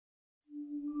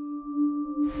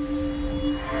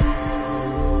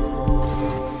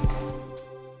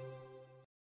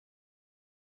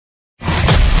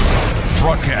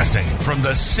Broadcasting from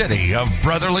the city of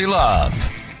brotherly love,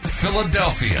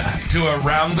 Philadelphia to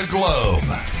around the globe.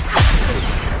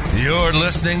 You're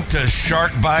listening to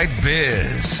Shark Bite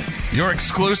Biz, your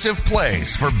exclusive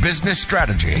place for business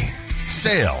strategy,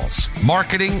 sales,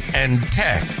 marketing, and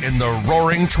tech in the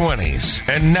roaring 20s.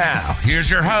 And now, here's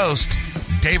your host,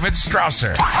 David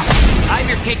Strausser. I'm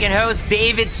your kicking host,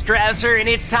 David Strausser, and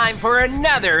it's time for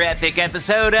another epic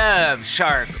episode of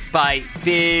Shark Bite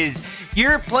Biz,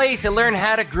 your place to learn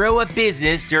how to grow a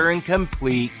business during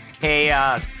complete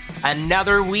chaos.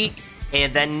 Another week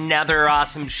and another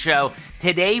awesome show.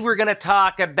 Today we're going to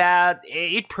talk about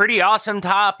a pretty awesome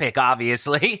topic,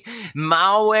 obviously.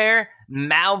 Malware,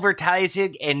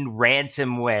 malvertising, and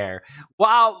ransomware.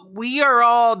 While we are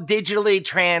all digitally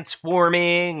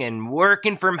transforming and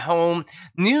working from home,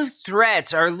 new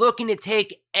threats are looking to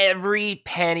take every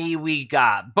penny we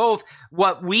got, both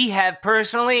what we have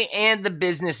personally and the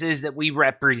businesses that we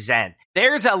represent.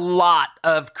 There's a lot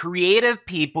of creative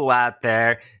people out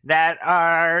there that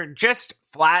are just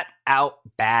flat out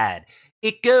bad.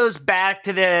 It goes back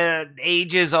to the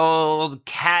ages-old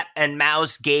cat and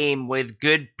mouse game with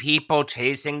good people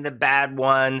chasing the bad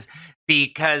ones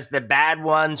because the bad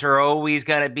ones are always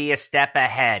going to be a step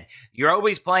ahead. You're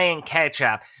always playing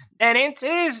catch-up. And it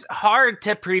is hard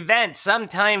to prevent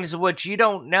sometimes what you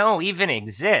don't know even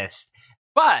exists.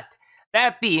 But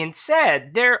that being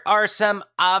said, there are some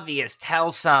obvious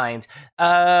tell signs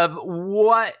of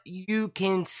what you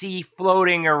can see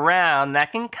floating around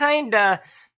that can kind of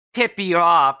tip you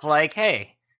off like,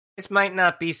 hey, this might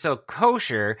not be so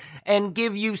kosher, and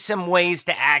give you some ways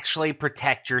to actually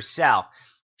protect yourself.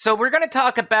 So we're going to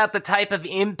talk about the type of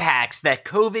impacts that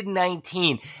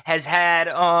COVID-19 has had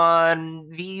on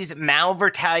these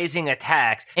malvertising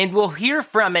attacks, and we'll hear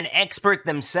from an expert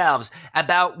themselves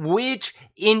about which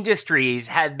industries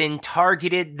have been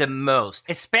targeted the most,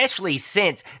 especially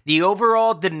since the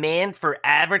overall demand for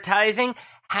advertising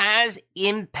has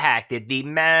impacted the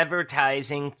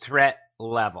malvertising threat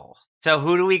levels. So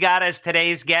who do we got as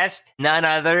today's guest? None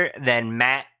other than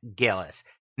Matt Gillis.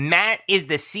 Matt is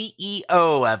the CEO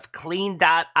of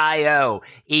Clean.io,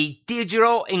 a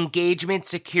digital engagement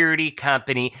security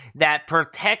company that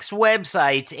protects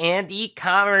websites and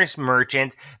e-commerce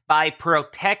merchants by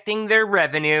protecting their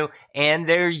revenue and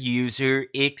their user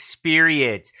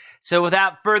experience. So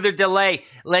without further delay,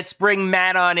 let's bring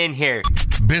Matt on in here.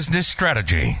 Business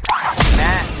strategy.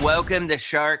 Matt, welcome to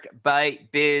Shark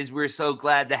Bite Biz. We're so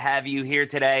glad to have you here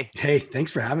today. Hey,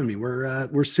 thanks for having me.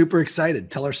 We're super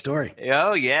excited. Tell our story.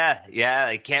 Oh, yeah.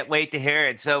 I can't wait to hear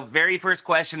it. So very first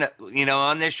question,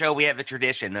 on this show, we have a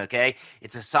tradition, okay?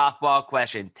 It's a softball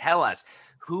question. Tell us,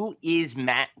 who is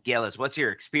Matt Gillis? What's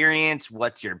your experience?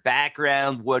 What's your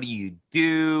background? What do you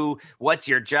do? What's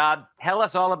your job? Tell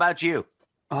us all about you.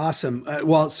 Awesome.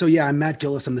 I'm Matt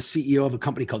Gillis. I'm the CEO of a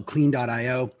company called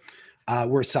Clean.io.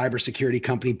 We're a cybersecurity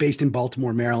company based in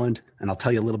Baltimore, Maryland, and I'll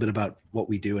tell you a little bit about what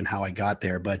we do and how I got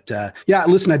there. But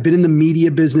listen, I've been in the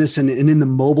media business and in the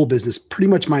mobile business pretty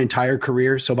much my entire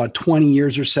career. So about 20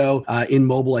 years or so in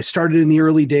mobile. I started in the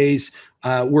early days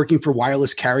working for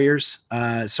wireless carriers.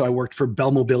 So I worked for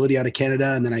Bell Mobility out of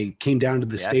Canada, and then I came down to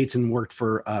the States and worked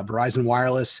for Verizon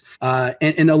Wireless.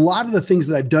 And a lot of the things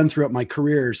that I've done throughout my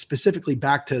career, specifically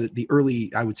back to the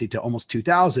early, I would say to almost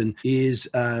 2000, is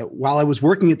while I was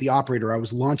working at the operator, I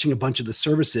was launching a bunch of the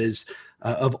services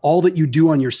of all that you do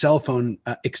on your cell phone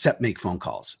except make phone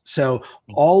calls. So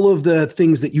all of the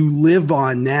things that you live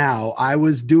on now, I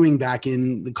was doing back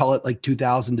in, call it like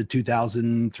 2000 to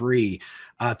 2003.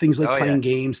 Things like playing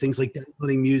games, things like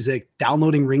downloading music,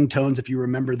 downloading ringtones, if you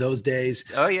remember those days.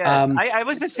 Oh, yeah. I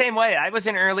was the same way. I was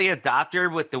an early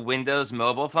adopter with the Windows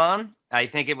mobile phone. I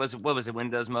think it was, what was it,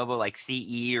 Windows Mobile, like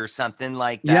CE or something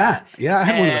like that. Yeah, I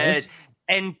had one of those.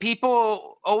 And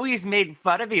people always made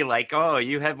fun of me, like, oh,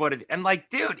 you have what? I'm like,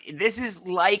 dude, this is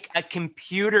like a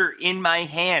computer in my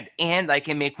hand, and I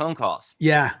can make phone calls.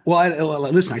 Yeah. Well,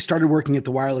 listen, I started working at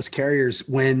the wireless carriers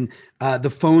when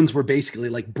the phones were basically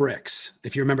like bricks.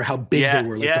 If you remember how big they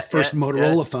were, like the first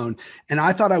Motorola phone. And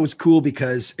I thought I was cool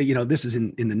because, this is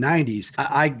in the 90s.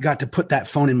 I got to put that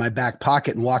phone in my back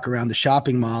pocket and walk around the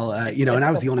shopping mall, and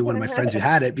I was the only one of my friends who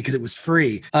had it because it was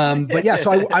free.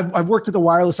 So I worked at the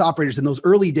wireless operators in those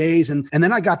early days. And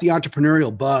then I got the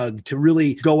entrepreneurial bug to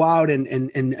really go out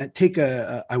and take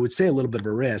I would say a little bit of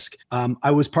a risk.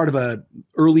 I was part of a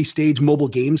early stage mobile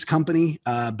games company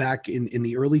back in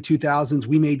the early 2000s.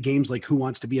 We made games like Who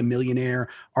Wants to Be a Millionaire?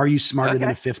 Are You Smarter Than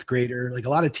a Fifth Grader? Like a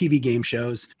lot of TV game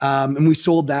shows. And we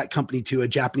sold that company to a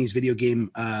Japanese video game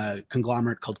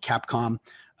conglomerate called Capcom.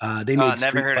 They made never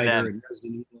Street heard of Fighter them. and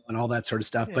Resident Evil and all that sort of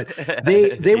stuff. But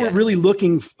they were really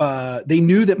looking. They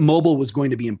knew that mobile was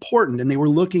going to be important, and they were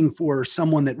looking for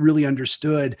someone that really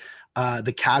understood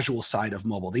the casual side of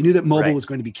mobile. They knew that mobile was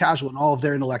going to be casual, and all of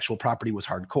their intellectual property was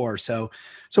hardcore.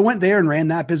 So went there and ran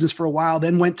that business for a while.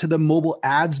 Then went to the mobile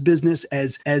ads business.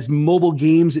 As mobile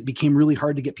games, it became really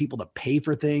hard to get people to pay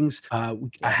for things. I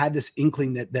had this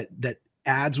inkling that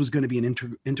ads was going to be an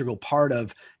integral part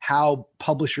of how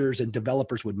publishers and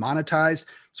developers would monetize.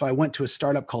 So I went to a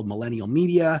startup called Millennial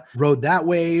Media, rode that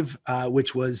wave,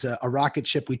 which was a rocket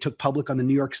ship. We took public on the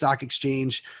New York Stock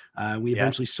Exchange. We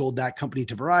eventually sold that company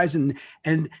to Verizon.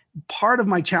 And part of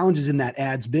my challenges in that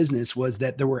ads business was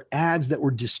that there were ads that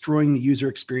were destroying the user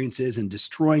experiences and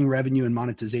destroying revenue and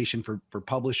monetization for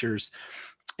publishers.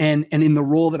 And in the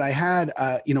role that I had,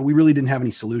 we really didn't have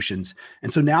any solutions.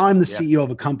 And so now I'm the CEO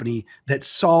of a company that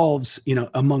solves,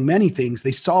 among many things,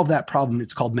 they solve that problem.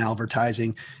 It's called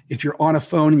Malvertising. If you're on a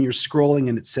phone and you're scrolling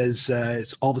and it says,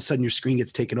 it's all of a sudden your screen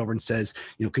gets taken over and says,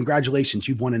 congratulations,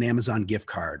 you've won an Amazon gift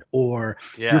card, or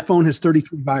your phone has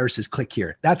 33 viruses, click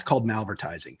here. That's called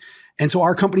Malvertising. And so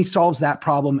our company solves that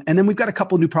problem. And then we've got a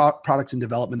couple of new products in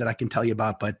development that I can tell you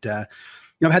about. But,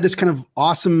 I've had this kind of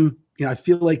awesome, I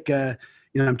feel like,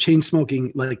 I'm chain smoking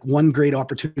like one great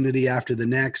opportunity after the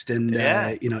next. And,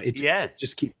 it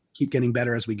just keep getting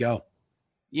better as we go.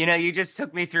 You just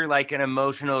took me through like an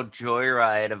emotional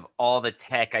joyride of all the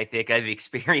tech I think I've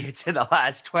experienced in the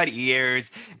last 20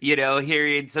 years,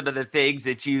 hearing some of the things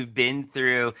that you've been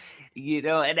through,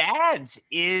 and ads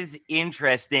is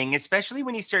interesting, especially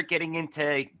when you start getting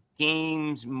into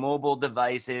games, mobile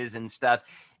devices and stuff.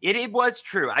 It was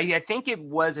true. I think it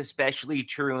was especially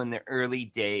true in the early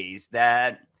days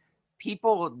that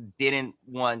people didn't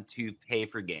want to pay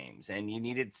for games and you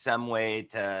needed some way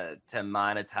to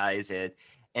monetize it.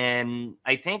 And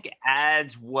I think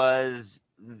ads was,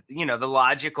 the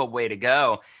logical way to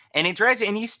go. And it drives,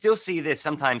 and you still see this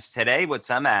sometimes today with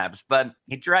some apps, but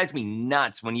it drives me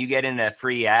nuts when you get in a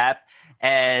free app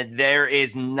and there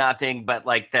is nothing but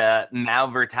like the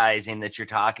malvertising that you're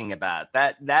talking about.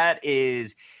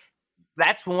 That's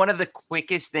one of the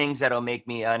quickest things that'll make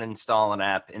me uninstall an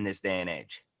app in this day and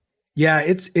age. Yeah,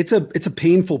 it's a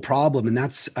painful problem. And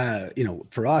that's,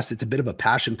 for us, it's a bit of a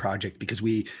passion project because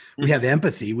we have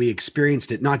empathy. We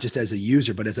experienced it not just as a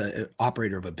user, but as an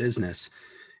operator of a business.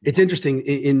 It's interesting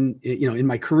in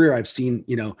my career, I've seen,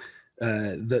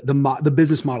 the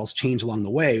business models change along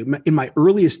the way. In my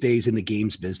earliest days in the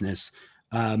games business,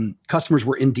 customers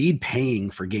were indeed paying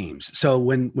for games. So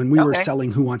when we were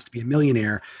selling Who Wants to Be a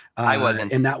Millionaire, I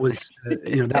wasn't, and that was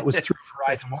that was through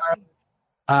Verizon Wireless.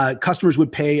 Customers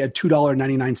would pay a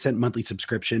 $2.99 monthly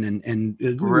subscription, and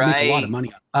we would make a lot of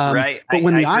money. Right. But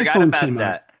when the iPhone came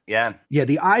out,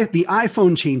 the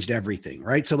iPhone changed everything,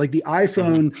 right? So like the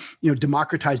iPhone,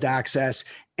 democratized access.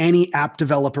 Any app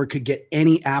developer could get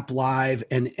any app live,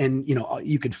 and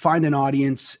you could find an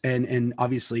audience. And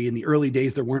obviously, in the early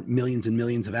days, there weren't millions and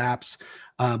millions of apps.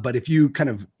 But if you kind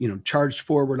of charged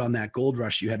forward on that gold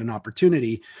rush, you had an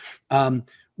opportunity.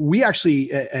 We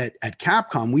actually at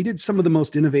Capcom, we did some of the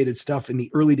most innovative stuff in the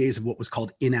early days of what was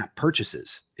called in-app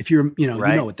purchases. If you're, you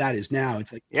know what that is now.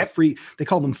 It's like a free, they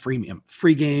call them freemium,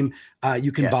 free game.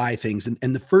 You can buy things.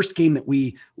 And the first game that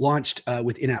we launched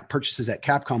with in-app purchases at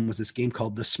Capcom was this game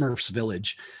called The Smurfs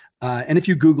Village. And if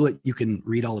you Google it, you can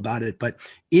read all about it. But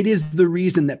it is the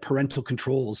reason that parental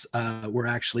controls were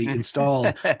actually installed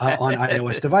on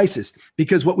iOS devices.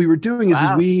 Because what we were doing is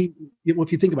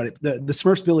if you think about it, the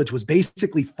Smurfs Village was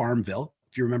basically Farmville.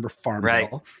 If you remember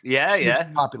Farmville.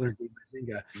 Right. Popular game by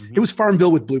Zynga. It was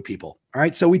Farmville with blue people. All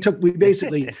right. So we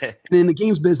basically, and in the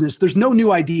games business, there's no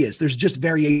new ideas. There's just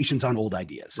variations on old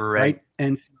ideas. Right.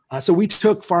 And so we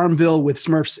took Farmville with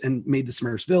Smurfs and made the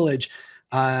Smurfs Village.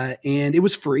 And it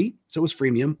was free. So it was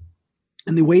freemium.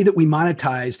 And the way that we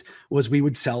monetized was we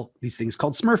would sell these things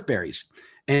called Smurf berries.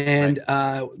 And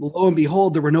lo and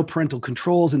behold, there were no parental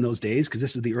controls in those days because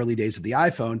this is the early days of the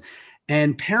iPhone.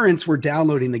 And parents were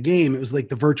downloading the game. It was like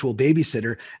the virtual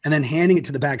babysitter and then handing it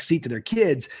to the back seat to their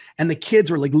kids. And the kids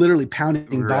were like literally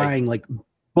pounding, buying like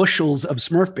bushels of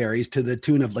Smurf berries to the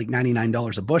tune of like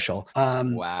 $99 a bushel.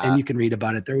 Wow. And you can read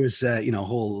about it. There was,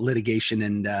 whole litigation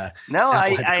and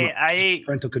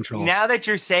parental controls. Now that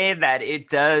you're saying that, it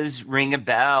does ring a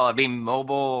bell. I mean,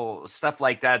 mobile stuff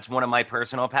like that's one of my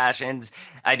personal passions.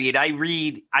 I mean,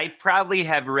 I probably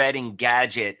have read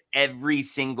Engadget every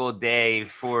single day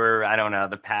for, I don't know,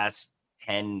 the past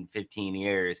 10, 15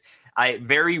 years. I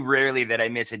very rarely that I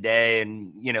miss a day.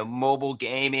 And, mobile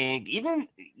gaming,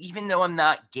 even though I'm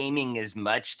not gaming as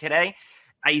much today,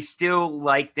 I still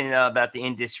like to know about the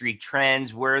industry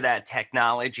trends, where that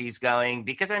technology is going.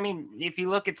 Because, I mean, if you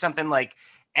look at something like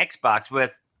Xbox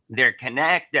with their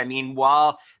Connect, I mean,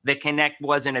 while the Connect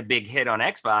wasn't a big hit on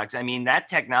Xbox, I mean, that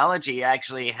technology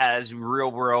actually has real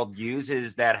world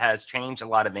uses that has changed a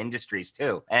lot of industries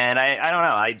too. And I don't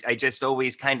know, I just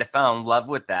always kind of fell in love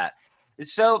with that.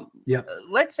 So Yeah.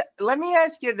 let me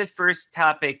ask you, the first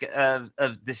topic of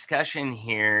discussion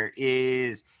here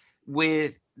is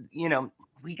with,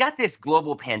 we got this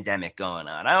global pandemic going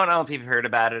on. I don't know if you've heard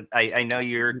about it. I know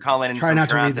you're calling in Try from not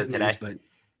to read Toronto the news, today. but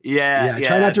Yeah, yeah,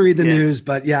 try not to read the yeah. news,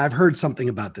 but yeah, I've heard something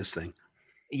about this thing.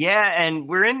 Yeah, and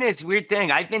we're in this weird thing.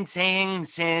 I've been saying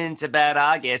since about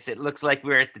August, it looks like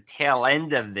we're at the tail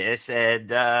end of this. And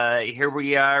here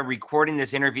we are recording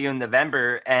this interview in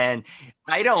November, and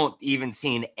I don't even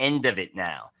see an end of it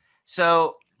now.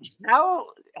 So, how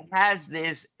has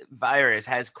this virus,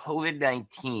 has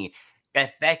COVID-19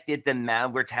 affected the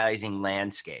malvertising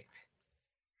landscape?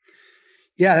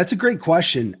 Yeah, that's a great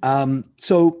question.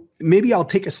 So maybe I'll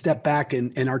take a step back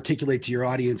and articulate to your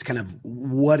audience kind of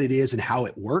what it is and how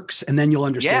it works, and then you'll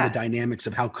understand the dynamics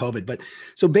of how COVID. But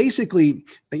so basically,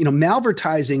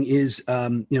 malvertising is,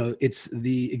 it's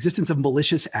the existence of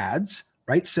malicious ads,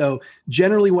 right? So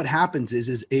generally, what happens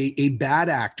is a bad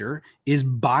actor is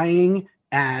buying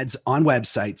ads on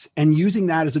websites and using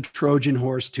that as a Trojan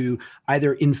horse to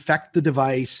either infect the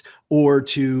device or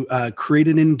to create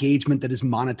an engagement that is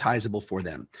monetizable for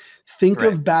them. Think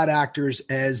of bad actors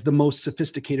as the most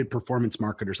sophisticated performance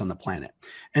marketers on the planet.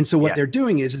 And so what they're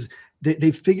doing is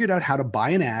they've figured out how to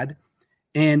buy an ad.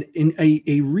 And in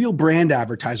a real brand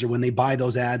advertiser, when they buy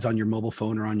those ads on your mobile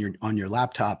phone or on your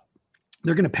laptop,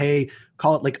 they're going to pay,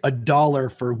 call it like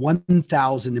 $1 for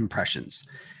 1,000 impressions.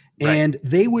 And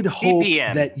they would hope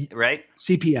CPM, that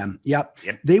CPM. Yep.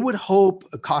 They would hope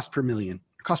a cost per meal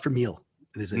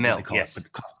is what they call it,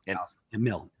 but cost per thousand, a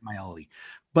mil, MILE.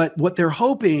 But what they're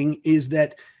hoping is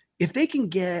that if they can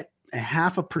get a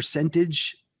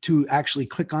 0.5% to actually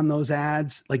click on those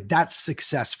ads, like that's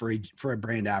success for a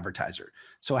brand advertiser.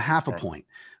 So a 0.5 point.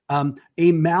 A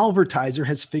malvertiser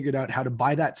has figured out how to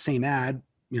buy that same ad,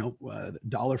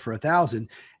 $1 for 1,000,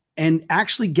 and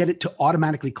actually get it to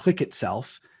automatically click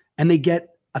itself. And they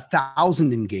get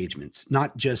 1,000 engagements,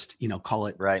 not just, call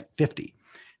it 50.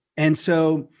 And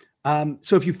so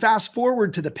if you fast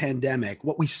forward to the pandemic,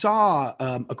 what we saw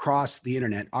across the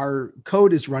internet, our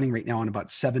code is running right now on about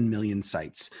 7 million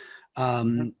sites.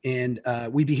 And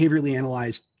we behaviorally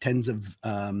analyzed tens of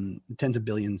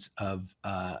billions of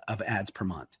ads per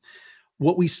month.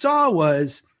 What we saw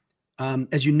was,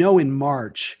 as you know, in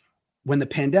March, when the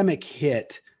pandemic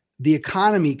hit, the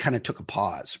economy kind of took a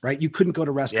pause, right? You couldn't go to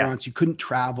restaurants, you couldn't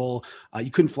travel, you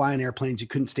couldn't fly in airplanes, you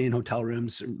couldn't stay in hotel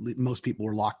rooms. Most people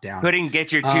were locked down. Couldn't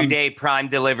get your 2-day Prime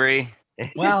delivery.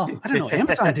 Well, I don't know.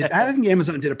 Amazon did. I think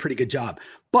Amazon did a pretty good job.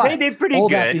 But they did pretty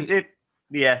good.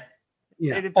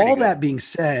 All that being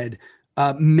said,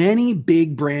 many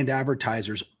big brand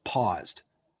advertisers paused,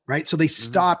 right? So they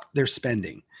stopped their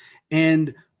spending.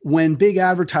 And when big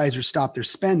advertisers stop their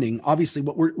spending, obviously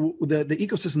the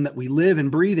ecosystem that we live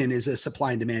and breathe in is a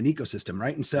supply and demand ecosystem,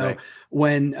 right? And so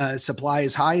when supply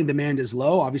is high and demand is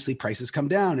low, obviously prices come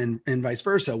down, and vice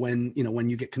versa. When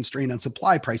you get constrained on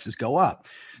supply, prices go up.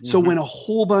 So when a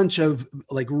whole bunch of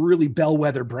like really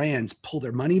bellwether brands pull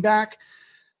their money back,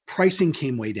 pricing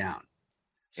came way down.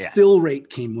 Fill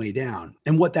rate came way down.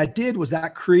 And what that did was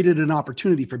that created an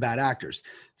opportunity for bad actors.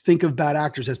 Think of bad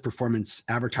actors as performance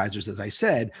advertisers. As I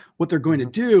said, what they're going to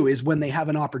do is when they have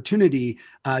an opportunity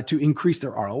to increase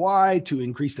their ROI, to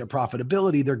increase their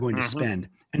profitability, they're going to spend.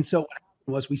 And so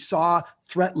we saw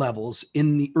threat levels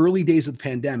in the early days of the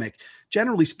pandemic,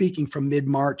 generally speaking, from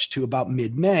mid-March to about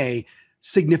mid-May,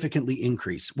 significantly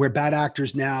increase, where bad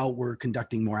actors now were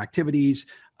conducting more activities.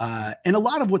 And a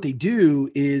lot of what they do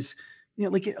is,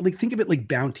 like think of it like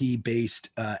bounty-based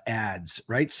ads,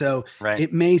 right? So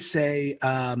it may say,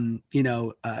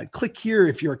 click here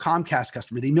if you're a Comcast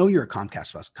customer. They know you're a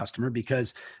Comcast customer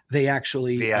because they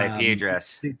actually the IP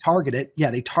address. They target it.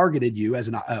 Yeah, they targeted you as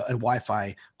a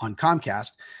Wi-Fi on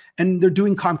Comcast, and they're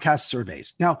doing Comcast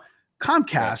surveys. Now,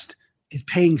 Comcast is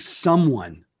paying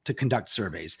someone to conduct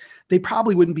surveys. They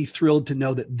probably wouldn't be thrilled to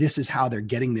know that this is how they're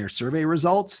getting their survey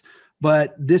results.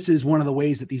 But this is one of the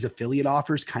ways that these affiliate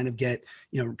offers kind of get,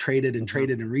 traded and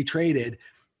traded and retraded.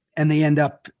 And they end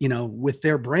up, with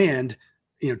their brand,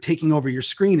 taking over your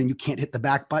screen, and you can't hit the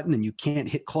back button and you can't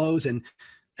hit close. And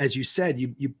as you said,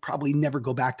 you probably never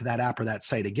go back to that app or that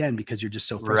site again because you're just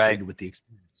so frustrated with the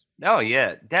experience. Oh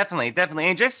yeah, definitely, definitely.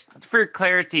 And just for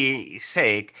clarity's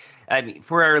sake, I mean,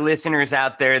 for our listeners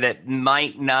out there that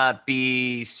might not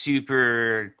be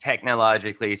super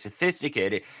technologically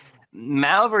sophisticated,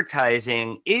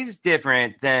 malvertising is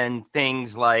different than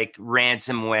things like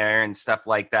ransomware and stuff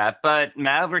like that. But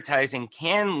malvertising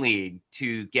can lead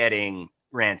to getting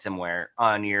ransomware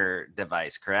on your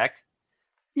device, correct?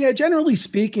 Yeah, generally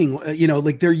speaking,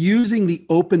 like they're using the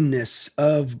openness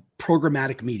of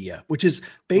programmatic media, which is Hmm.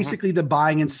 basically the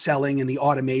buying and selling and the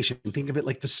automation. Think of it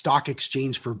like the stock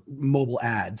exchange for mobile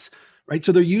ads, right?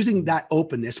 So they're using that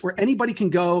openness where anybody can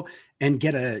go and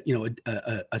get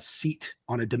a seat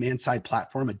on a demand side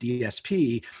platform, a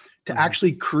DSP, to Hmm.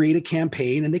 actually create a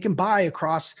campaign, and they can buy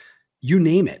across, you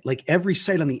name it. Like every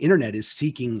site on the internet is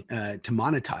seeking to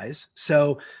monetize.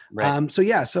 Right.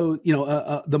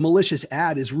 The malicious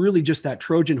ad is really just that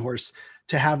Trojan horse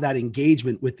to have that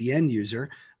engagement with the end user,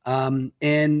 and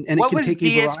it What can was take a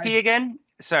variety. DSP again?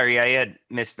 Sorry, I had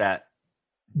missed that.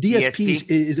 DSP DSP?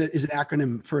 is an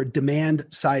acronym for a demand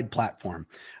side platform.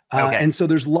 Okay. And so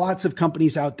there's lots of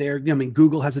companies out there. I mean,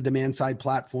 Google has a demand side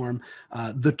platform.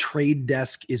 The Trade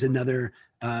Desk is another,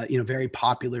 very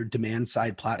popular demand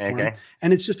side platform. Okay.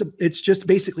 And it's just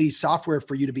basically software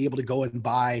for you to be able to go and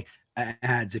buy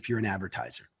ads if you're an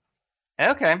advertiser.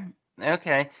 Okay.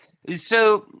 Okay.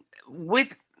 So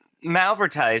with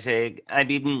malvertising, I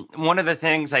mean, one of the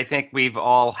things I think we've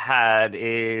all had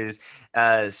is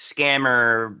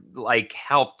scammer like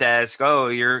help desk. Oh,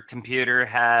 your computer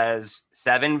has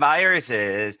 7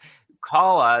 viruses.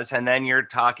 Call us, and then you're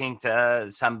talking to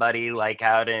somebody like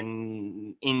out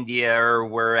in India or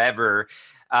wherever.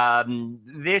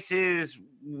 This is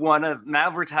one of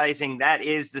malvertising. That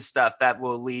is the stuff that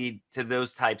will lead to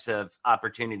those types of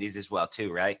opportunities as well,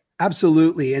 too, right?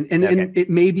 Absolutely. Okay. And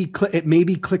it may be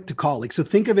click to call. Like, so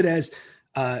think of it as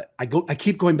I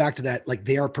keep going back to that, like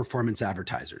they are performance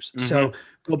advertisers. Hmm. So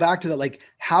go back to that, like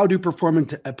how do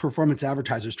performance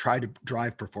advertisers try to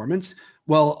drive performance?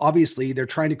 Well, obviously they're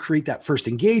trying to create that first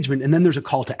engagement, and then there's a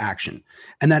call to action,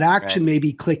 and that Right. action may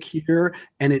be click here,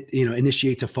 and it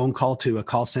initiates a phone call to a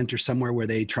call center somewhere where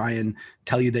they try and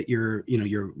tell you that your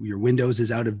Windows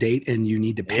is out of date and you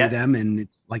need to pay Yeah. them, and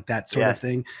it's like that sort of Yeah.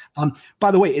 thing. By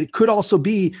the way, it could also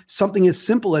be something as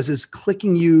simple as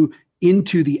clicking you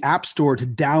into the app store to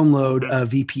download Hmm. a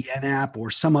VPN app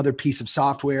or some other piece of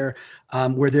software,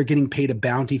 where they're getting paid a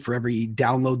bounty for every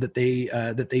download that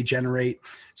they generate.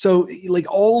 So like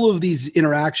all of these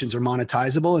interactions are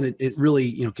monetizable, and it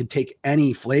really could take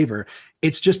any flavor.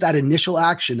 It's just that initial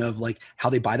action of like how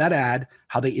they buy that ad,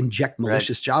 how they inject Right.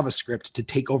 malicious JavaScript to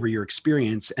take over your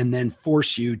experience and then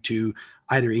force you to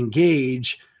either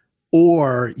engage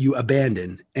or you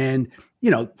abandon. And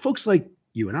folks like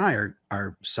you and I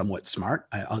are somewhat smart.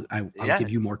 I'll Yeah. give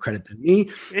you more credit than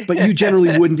me, but you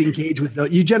generally wouldn't engage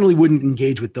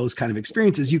with those kind of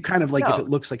experiences. You kind of like, if it No.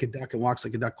 looks like a duck and walks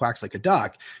like a duck, quacks like a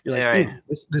duck, you're All like, right.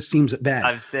 this seems bad.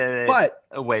 I've said it But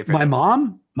away from my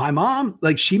it. mom,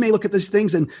 like she may look at these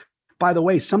things, and by the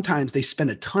way, sometimes they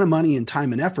spend a ton of money and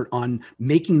time and effort on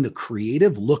making the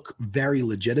creative look very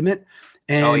legitimate.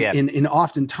 Oh, And yeah. in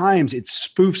oftentimes it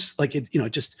spoofs, like it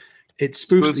spoofs the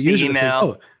Spoofs the user to think, email.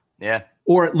 oh, Yeah.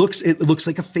 or it looks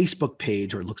like a Facebook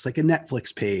page, or it looks like a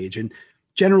Netflix page. And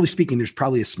generally speaking, there's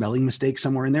probably a spelling mistake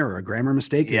somewhere in there or a grammar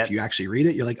mistake. If Yeah. you actually read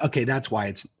it, you're like, okay, that's why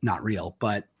it's not real.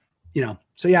 But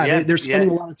so yeah, Yeah. they're spending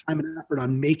Yeah. a lot of time and effort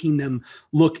on making them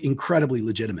look incredibly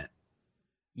legitimate.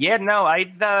 Yeah. No,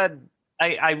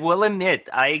 I will admit,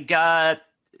 I got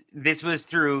this was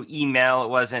through email. It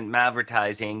wasn't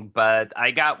malvertising, but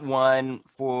I got one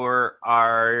for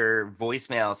our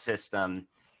voicemail system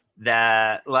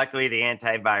that luckily the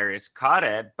antivirus caught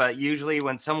it. But usually,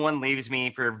 when someone leaves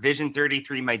me for Vision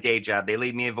 33, my day job, they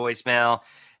leave me a voicemail.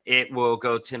 It will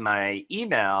go to my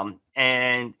email,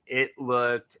 and it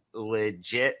looked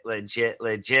legit, legit,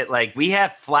 legit. Like we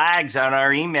have flags on our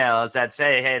emails that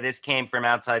say, hey, this came from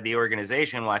outside the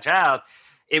organization, watch out.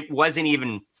 It wasn't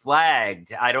even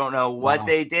flagged. I don't know what Wow.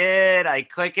 they did. I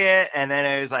click it, and then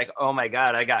it was like, oh my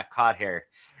God, I got caught here.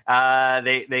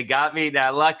 They got me.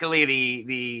 Now, luckily,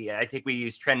 the I think we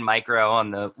use Trend Micro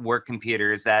on the work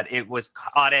computers, that it was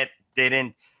caught. It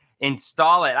didn't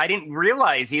install it. I didn't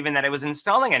realize even that it was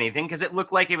installing anything because it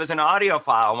looked like it was an audio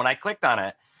file when I clicked on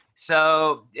it.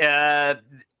 So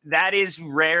that is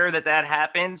rare that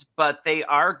happens, but they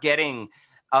are getting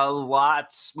a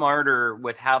lot smarter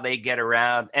with how they get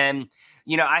around. And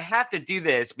I have to do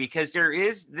this because there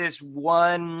is this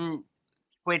one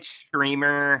Twitch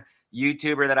streamer,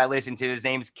 YouTuber that I listen to. His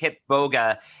name's Kip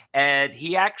Boga, and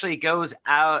he actually goes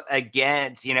out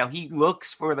against, he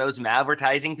looks for those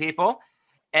malvertising people,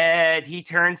 and he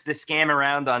turns the scam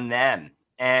around on them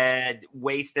and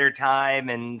waste their time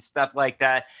and stuff like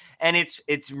that. And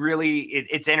it's really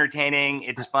it's entertaining,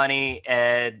 it's funny,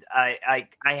 and I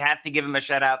have to give him a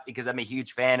shout out because I'm a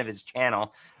huge fan of his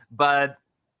channel. But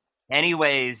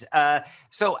anyways,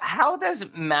 so how does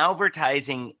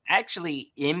malvertising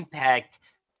actually impact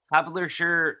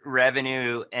publisher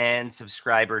revenue and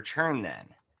subscriber churn then?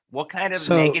 What kind of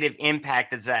negative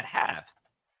impact does that have?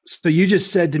 So you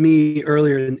just said to me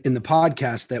earlier in the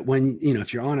podcast that when,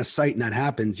 if you're on a site and that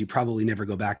happens, you probably never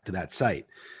go back to that site.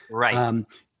 Right.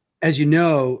 As you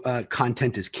know,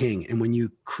 content is king. And when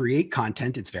you create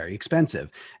content, it's very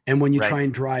expensive. And when you try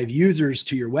and drive users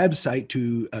to your website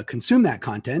to consume that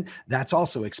content, that's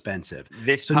also expensive.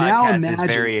 This podcast is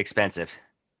very expensive.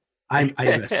 I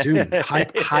assume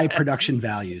high production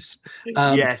values.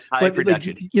 Yes, high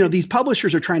production. These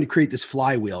publishers are trying to create this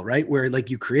flywheel, right? Where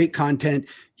you create content,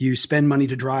 you spend money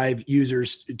to drive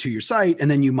users to your site, and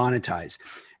then you monetize.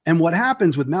 And what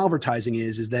happens with malvertising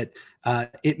is that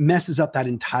it messes up that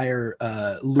entire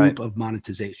loop of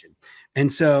monetization. And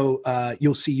so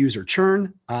you'll see user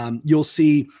churn. You'll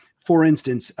see, for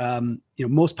instance,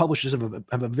 most publishers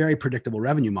have a very predictable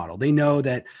revenue model. They know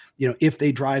that, if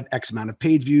they drive X amount of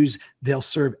page views, they'll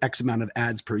serve X amount of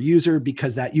ads per user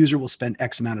because that user will spend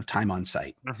X amount of time on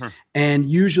site. And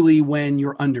usually when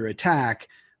you're under attack,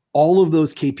 all of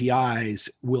those KPIs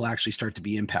will actually start to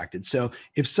be impacted. So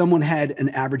if someone had an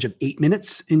average of 8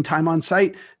 minutes in time on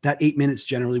site, that 8 minutes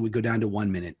generally would go down to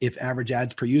 1 minute. If average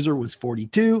ads per user was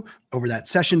 42 over that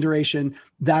session duration,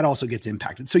 that also gets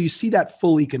impacted. So you see that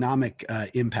full economic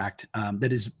impact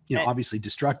that is, obviously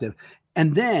destructive.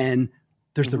 And then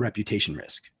there's the reputation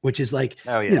risk, which is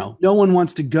no one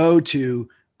wants to go to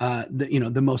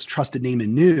the most trusted name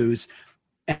in news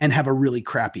and have a really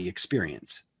crappy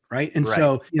experience. Right. And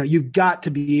so, you've got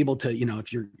to be able to,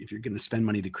 if you're going to spend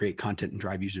money to create content and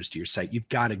drive users to your site, you've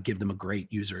got to give them a great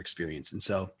user experience. And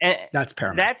so that's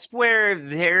paramount. That's where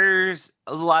there's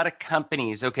a lot of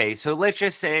companies. Okay. So let's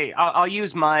just say I'll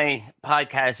use my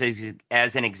podcast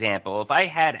as an example. If I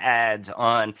had ads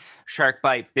on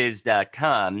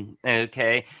sharkbitebiz.com,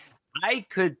 okay, I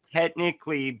could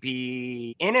technically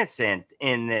be innocent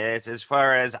in this as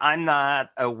far as I'm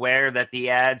not aware that the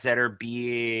ads that are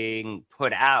being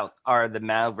put out are the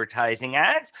malvertising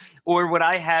ads, or would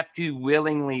I have to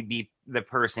willingly be the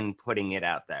person putting it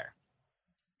out there?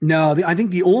 No, I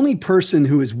think the only person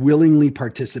who is willingly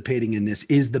participating in this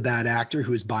is the bad actor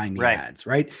who is buying the ads,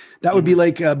 right? That would be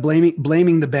like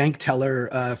blaming the bank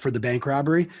teller for the bank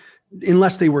robbery.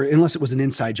 Unless it was an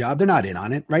inside job, they're not in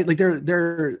on it, right? Like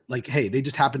they're like, hey, they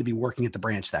just happen to be working at the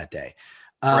branch that day.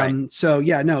 So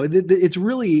yeah, no, it's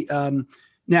really,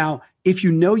 now, if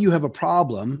you have a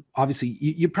problem, obviously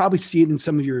you probably see it in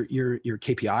some of your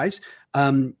KPIs.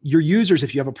 Your users,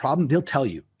 if you have a problem, they'll tell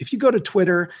you. If you go to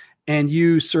Twitter and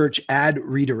you search ad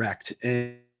redirect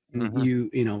and you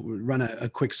run a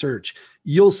quick search,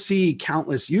 you'll see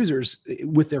countless users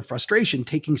with their frustration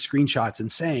taking screenshots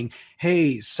and saying,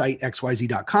 hey, site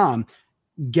xyz.com,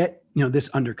 get this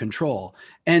under control.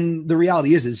 And the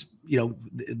reality is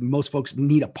most folks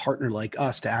need a partner like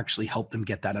us to actually help them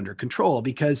get that under control,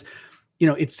 because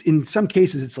it's, in some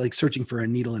cases, it's like searching for a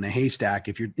needle in a haystack.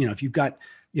 If you've got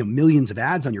millions of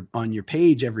ads on your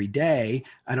page every day.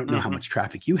 I don't know how much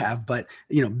traffic you have, but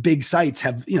big sites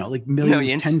have like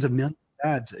millions, tens of millions of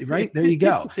ads, right? There you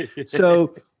go.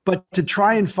 So, but to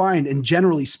try and find, and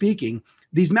generally speaking,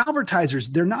 these malvertisers,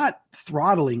 they're not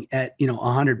throttling at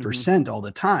 100% all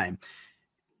the time.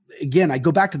 Again, I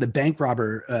go back to the bank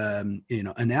robber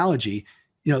analogy.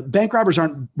 Bank robbers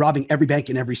aren't robbing every bank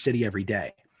in every city every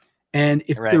day. And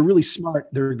if they're really smart,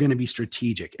 they're going to be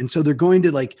strategic. And so they're going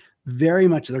to they're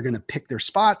going to pick their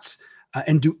spots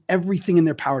and do everything in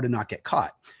their power to not get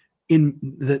caught. In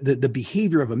the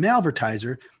behavior of a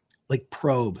malvertiser,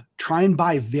 probe, try and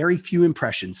buy very few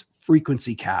impressions,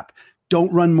 frequency cap.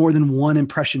 Don't run more than one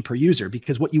impression per user,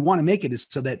 because what you want to make it is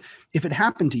so that if it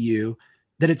happened to you,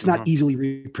 that it's not easily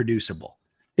reproducible.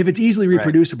 If it's easily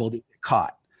reproducible, they get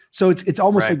caught. So it's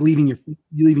almost like leaving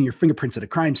your fingerprints at a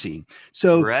crime scene.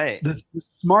 So the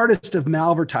smartest of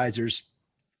malvertisers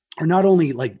are not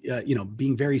only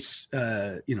being very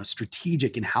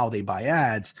strategic in how they buy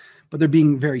ads, but they're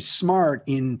being very smart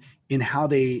in how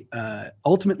they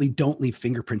ultimately don't leave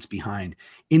fingerprints behind.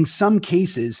 In some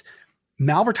cases,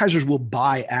 malvertisers will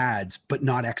buy ads but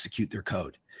not execute their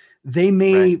code. They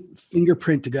may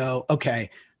fingerprint to go, okay,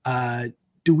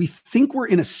 do we think we're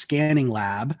in a scanning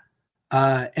lab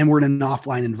and we're in an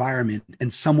offline environment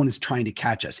and someone is trying to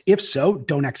catch us? If so,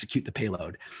 don't execute the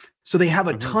payload. So they have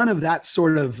a ton of that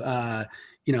sort of,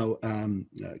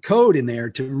 code in there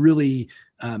to really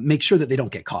make sure that they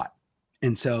don't get caught.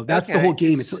 And so that's the whole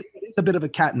game. It's a bit of a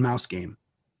cat and mouse game.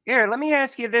 Here, let me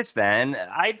ask you this then.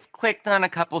 I've clicked on a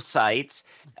couple sites.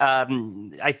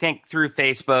 I think through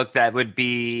Facebook, that would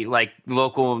be like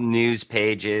local news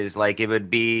pages, like it would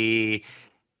be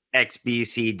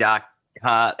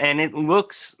xbc.com, and it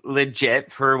looks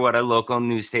legit for what a local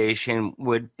news station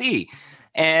would be.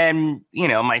 And,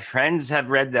 my friends have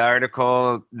read the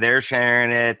article, they're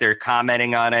sharing it, they're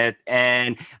commenting on it,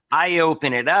 and I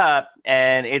open it up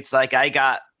and it's like I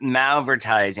got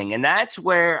Malvertising. And that's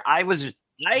where I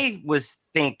was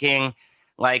thinking,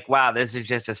 like, wow, this is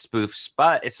just a spoof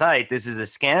site. This is a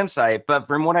scam site. But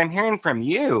from what I'm hearing from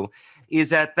you is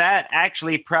that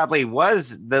actually probably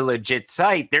was the legit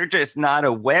site. They're just not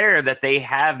aware that they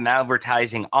have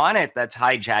Malvertising on it that's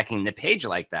hijacking the page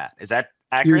like that. Is that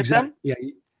accurate then?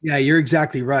 Yeah, you're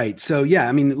exactly right. So yeah,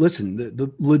 I mean, listen,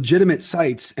 the legitimate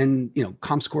sites and,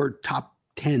 ComScore top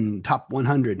 10, top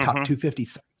 100, top 250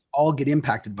 sites all get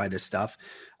impacted by this stuff.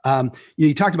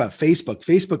 You talked about Facebook.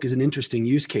 Facebook is an interesting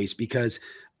use case because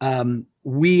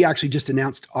we actually just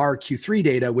announced our Q3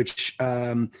 data, which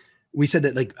we said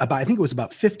that I think it was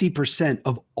about 50%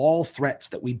 of all threats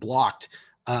that we blocked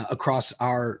across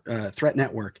our threat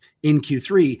network in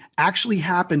Q3 actually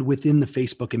happened within the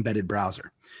Facebook embedded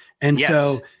browser. And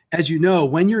so, as you know,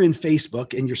 when you're in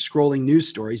Facebook and you're scrolling news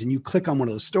stories and you click on one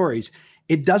of those stories,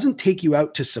 it doesn't take you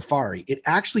out to Safari. It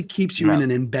actually keeps you in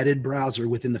an embedded browser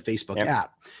within the Facebook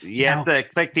app. You have to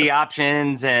click the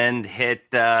options and hit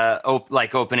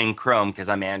opening Chrome because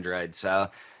I'm Android. So,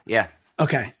 yeah.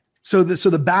 Okay. So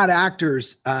the bad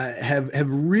actors have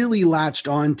really latched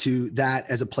onto that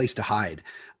as a place to hide.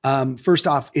 First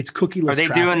off, it's cookieless. Are they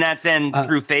traffic. doing that then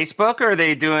through Facebook, or are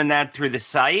they doing that through the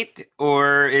site,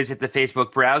 or is it the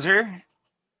Facebook browser?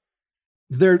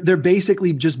 They're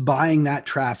basically just buying that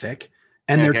traffic.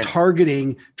 And they're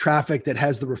targeting traffic that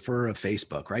has the referrer of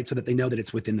Facebook, right? So that they know that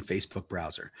it's within the Facebook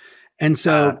browser. And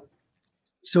so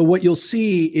what you'll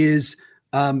see is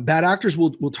bad actors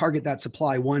will target that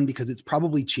supply, one, because it's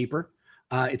probably cheaper.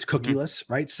 It's cookieless,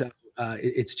 right? So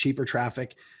it's cheaper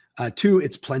traffic. Two,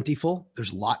 it's plentiful.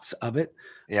 There's lots of it.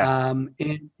 Yeah.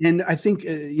 And I think,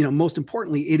 most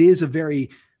importantly, it is a very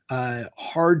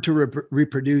hard to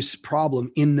reproduce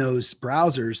problem in those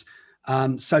browsers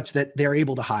such that they're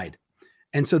able to hide.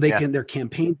 And so their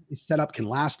campaign setup can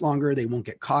last longer. They won't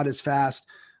get caught as fast.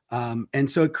 And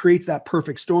so it creates that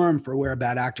perfect storm for where a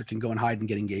bad actor can go and hide and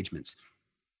get engagements.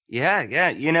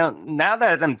 Yeah. Now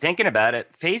that I'm thinking about it,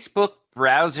 Facebook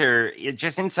browser,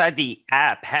 just inside the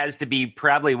app, has to be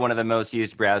probably one of the most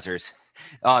used browsers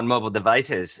on mobile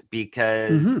devices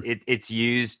because it's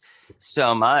used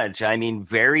so much. I mean,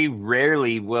 very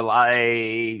rarely will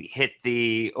I hit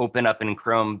the open up in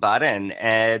Chrome button.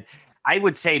 And I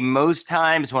would say most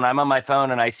times when I'm on my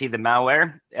phone and I see the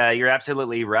malware, you're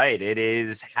absolutely right. It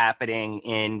is happening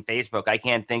in Facebook. I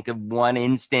can't think of one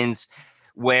instance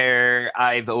where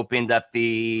I've opened up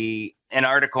an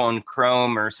article in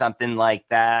Chrome or something like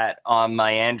that on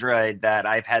my Android that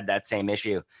I've had that same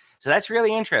issue. So that's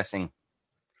really interesting.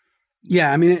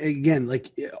 Yeah, I mean, again,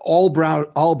 like all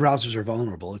browsers are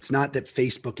vulnerable. It's not that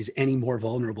Facebook is any more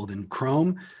vulnerable than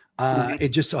Chrome. It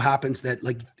just so happens that,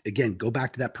 again, go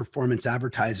back to that performance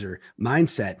advertiser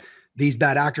mindset. These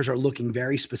bad actors are looking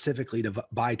very specifically to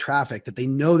buy traffic that they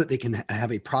know that they can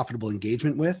have a profitable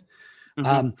engagement with.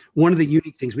 One of the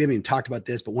unique things, we haven't even talked about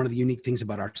this, but one of the unique things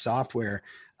about our software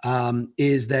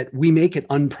is that we make it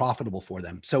unprofitable for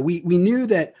them. So we knew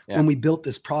that when we built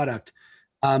this product,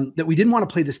 that we didn't want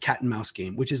to play this cat and mouse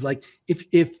game, which is like,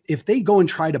 if they go and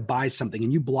try to buy something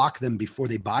and you block them before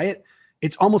they buy it,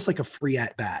 it's almost like a free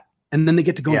at bat. And then they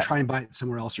get to go and try and buy it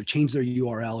somewhere else or change their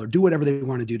URL or do whatever they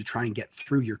want to do to try and get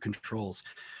through your controls.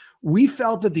 We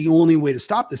felt that the only way to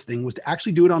stop this thing was to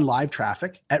actually do it on live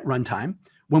traffic at runtime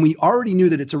when we already knew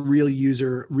that it's a real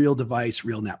user, real device,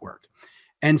 real network.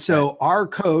 And so our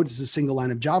code is a single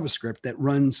line of JavaScript that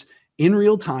runs in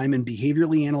real time and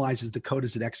behaviorally analyzes the code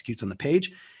as it executes on the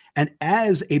page. And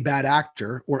as a bad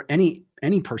actor or any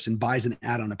person buys an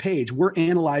ad on a page, we're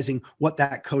analyzing what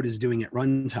that code is doing at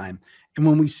runtime. And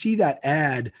when we see that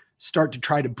ad start to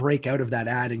try to break out of that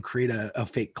ad and create a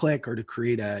fake click or to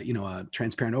create a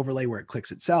transparent overlay where it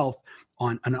clicks itself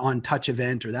on an on-touch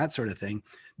event or that sort of thing,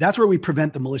 that's where we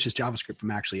prevent the malicious JavaScript from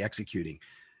actually executing.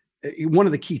 One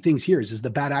of the key things here is the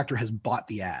bad actor has bought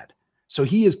the ad. So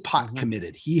he is pot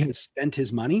committed. He has spent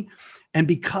his money. And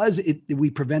because we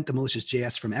prevent the malicious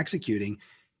JS from executing,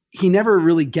 he never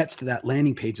really gets to that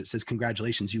landing page that says,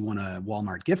 congratulations, you won a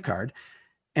Walmart gift card.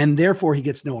 And therefore he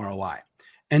gets no ROI.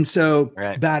 And so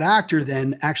Right. bad actor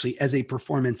then actually, as a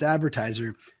performance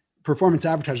advertisers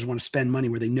want to spend money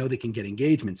where they know they can get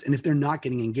engagements. And if they're not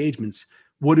getting engagements,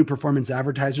 what do performance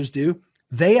advertisers do?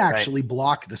 They actually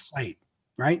block the site,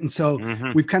 right? And so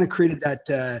we've kind of created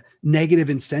that negative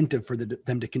incentive for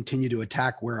them to continue to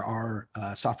attack where our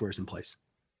software is in place.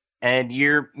 And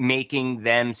you're making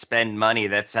them spend money.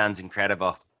 That sounds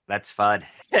incredible. That's fun.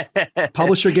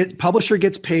 Publisher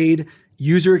gets paid,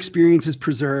 user experience is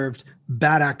preserved,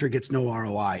 bad actor gets no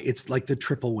ROI. It's like the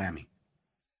triple whammy.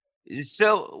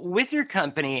 So with your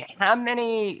company, how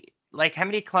many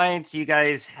clients you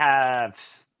guys have,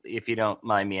 if you don't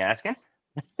mind me asking?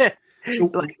 So,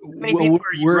 how many people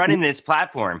are you running this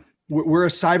platform? We're a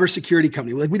cybersecurity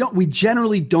company. Like we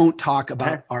generally don't talk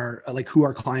about our who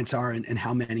our clients are and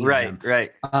how many of them.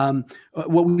 Right.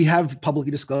 What we have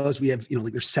publicly disclosed, we have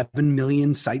there's 7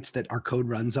 million sites that our code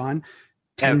runs on,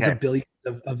 tens of billions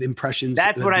of impressions.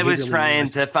 That's what I was trying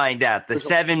to find out. The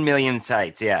 7 million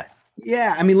sites. Yeah.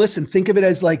 Yeah. I mean, listen, think of it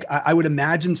as like, I would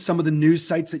imagine some of the news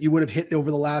sites that you would have hit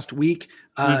over the last week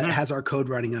has our code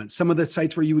running on. Some of the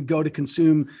sites where you would go to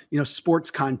consume, sports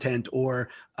content or,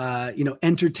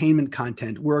 entertainment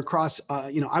content. We're across,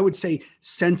 I would say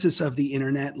census of the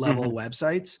internet level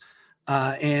websites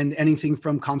and anything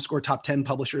from Comscore top 10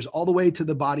 publishers all the way to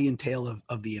the body and tail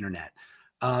of the internet.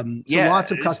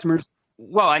 Lots of customers.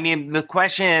 Well, I mean, the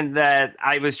question that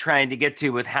I was trying to get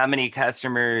to with how many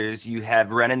customers you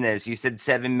have running this, you said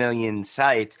 7 million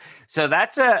sites. So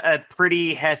that's a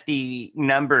pretty hefty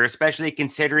number, especially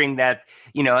considering that,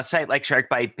 a site like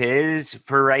SharkBiteBiz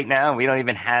for right now, we don't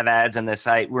even have ads on the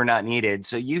site. We're not needed.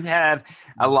 So you have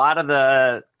a lot of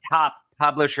the top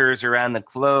publishers around the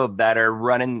globe that are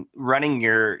running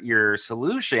your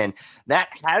solution. That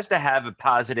has to have a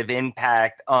positive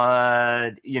impact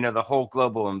on the whole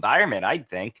global environment, I'd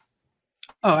think.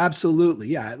 Oh, absolutely.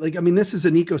 Yeah. This is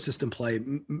an ecosystem play.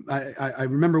 I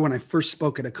remember when I first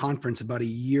spoke at a conference about a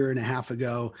year and a half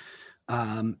ago,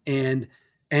 and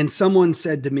someone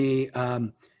said to me,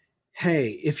 hey,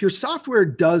 if your software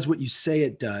does what you say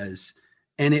it does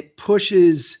and it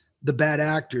pushes the bad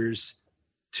actors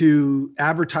to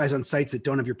advertise on sites that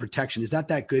don't have your protection, is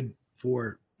that good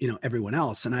for everyone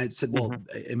else? And I said, well,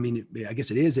 I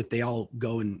guess it is if they all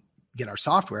go and get our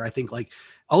software. I think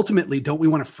ultimately, don't we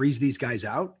want to freeze these guys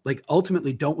out?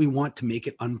 Ultimately, don't we want to make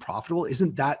it unprofitable?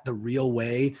 Isn't that the real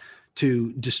way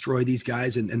to destroy these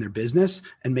guys and their business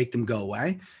and make them go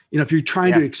away? If you're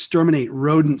trying to exterminate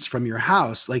rodents from your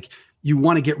house, you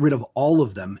want to get rid of all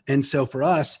of them. And so for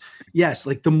us, yes,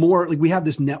 the more we have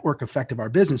this network effect of our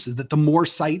business is that the more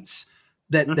sites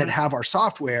that have our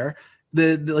software,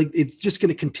 it's just going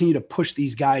to continue to push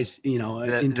these guys,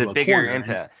 into a bigger corner.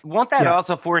 Impact. Won't that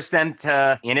also force them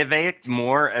to innovate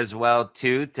more as well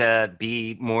too, to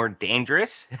be more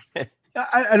dangerous?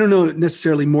 I don't know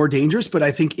necessarily more dangerous, but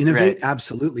I think innovate,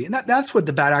 absolutely. And that's what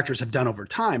the bad actors have done over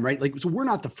time, right? So we're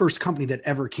not the first company that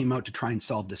ever came out to try and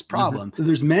solve this problem.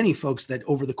 There's many folks that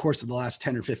over the course of the last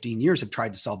 10 or 15 years have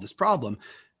tried to solve this problem.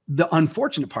 The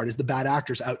unfortunate part is the bad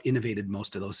actors out innovated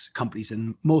most of those companies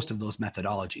and most of those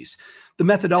methodologies. The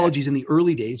methodologies in the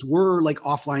early days were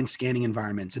offline scanning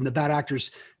environments, and the bad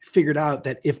actors figured out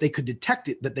that if they could detect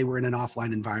it, that they were in an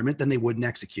offline environment, then they wouldn't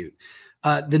execute.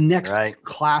 The next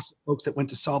class of folks that went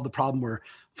to solve the problem were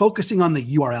focusing on the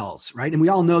URLs, right? And we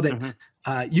all know that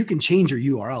you can change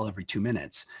your URL every 2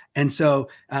 minutes. And so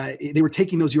they were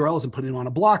taking those URLs and putting them on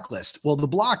a block list. Well, the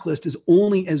block list is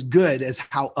only as good as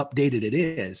how updated it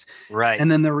is. Right.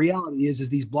 And then the reality is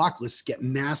these block lists get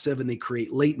massive and they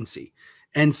create latency.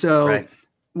 And so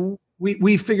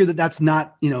we figured that that's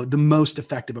not, the most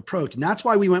effective approach. And that's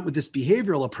why we went with this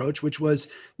behavioral approach, which was,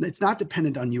 it's not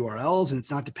dependent on URLs and it's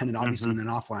not dependent obviously on an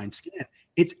offline scan.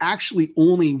 It's actually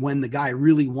only when the guy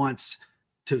really wants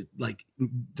to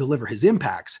deliver his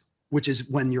impacts, which is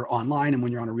when you're online and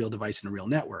when you're on a real device and a real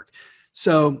network.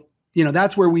 So,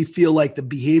 that's where we feel like the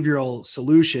behavioral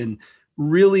solution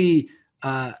really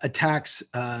attacks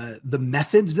the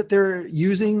methods that they're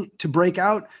using to break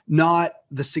out, not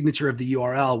the signature of the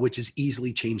URL, which is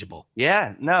easily changeable.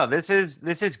 Yeah, no, this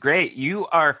is great. You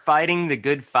are fighting the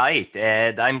good fight.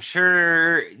 And I'm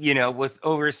sure, with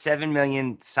over 7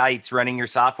 million sites running your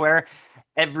software,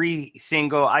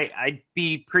 I'd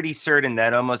be pretty certain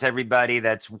that almost everybody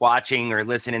that's watching or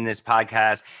listening to this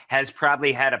podcast has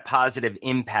probably had a positive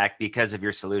impact because of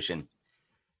your solution.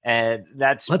 And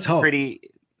that's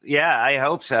pretty... Yeah, I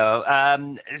hope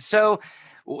so. So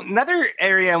another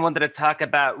area I wanted to talk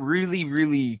about really,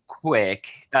 really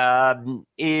quick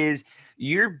is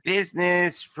your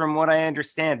business. From what I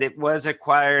understand, it was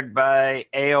acquired by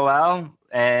AOL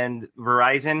and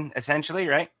Verizon, essentially,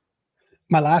 right?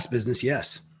 My last business,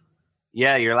 yes.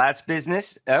 Yeah, your last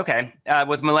business? Okay.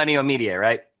 With Millennial Media,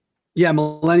 right? Yeah,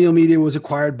 Millennial Media was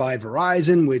acquired by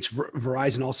Verizon, which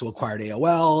Verizon also acquired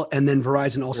AOL, and then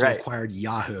Verizon also Right. acquired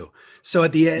Yahoo. So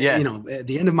at the Yeah. at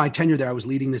the end of my tenure there, I was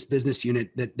leading this business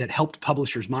unit that helped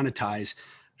publishers monetize,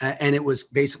 and it was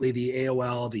basically the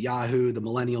AOL, the Yahoo, the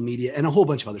Millennial Media, and a whole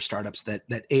bunch of other startups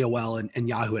that AOL and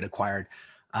Yahoo had acquired.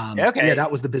 So yeah, Okay.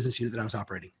 that was the business unit that I was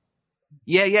operating.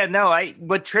 Yeah. No,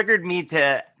 what triggered me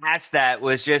to ask that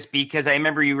was just because I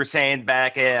remember you were saying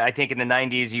back, I think in the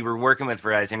 90s, you were working with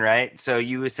Verizon, right? So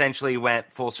you essentially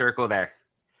went full circle there.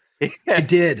 I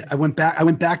did. I went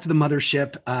back to the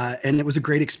mothership, and it was a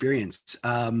great experience.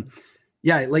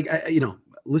 Yeah, like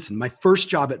listen, my first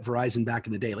job at Verizon back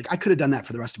in the day, like I could have done that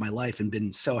for the rest of my life and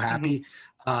been so happy.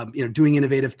 Doing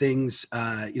innovative things,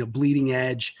 bleeding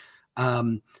edge.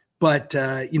 But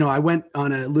I went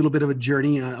on a little bit of a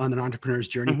journey, on an entrepreneur's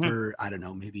journey for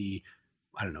maybe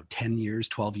 10 years,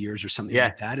 12 years or something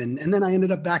like that. And then I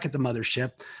ended up back at the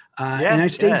mothership, and I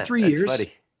stayed 3 years.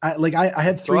 Funny. I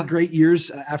had 3 great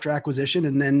years after acquisition,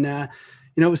 and then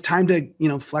it was time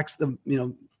to flex the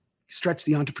stretch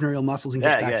the entrepreneurial muscles and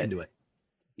get back into it.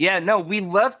 Yeah, no, we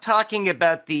love talking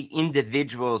about the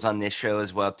individuals on this show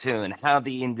as well too, and how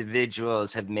the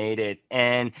individuals have made it.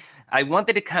 And I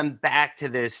wanted to come back to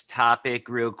this topic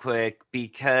real quick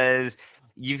because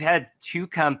you've had 2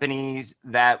 companies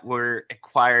that were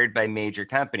acquired by major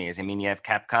companies. I mean, you have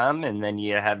Capcom, and then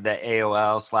you have the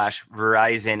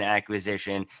AOL/Verizon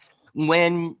acquisition.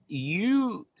 When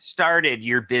you started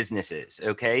your businesses,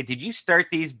 okay, did you start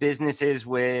these businesses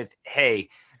with, hey,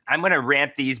 I'm going to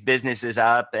ramp these businesses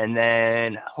up and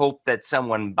then hope that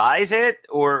someone buys it?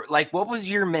 Or like, what was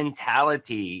your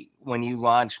mentality when you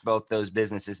launched both those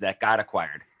businesses that got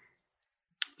acquired?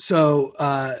 So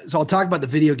I'll talk about the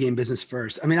video game business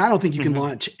first. I mean, I don't think you can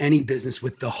launch any business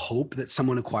with the hope that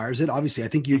someone acquires it. Obviously, I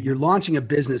think you're launching a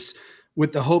business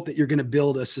with the hope that you're going to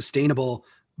build a sustainable,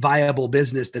 viable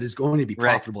business that is going to be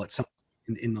profitable at some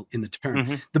in the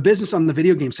term. The business on the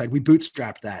video game side, we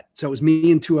bootstrapped that. So it was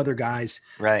me and 2 other guys.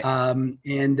 Right.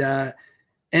 And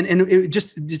it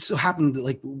just so happened that,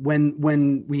 like,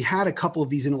 when we had a couple of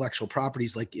these intellectual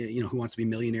properties, like, Who Wants to Be a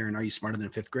Millionaire and Are You Smarter Than a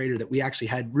Fifth Grader, that we actually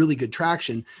had really good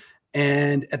traction.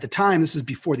 And at the time, this is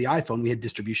before the iPhone, we had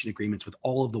distribution agreements with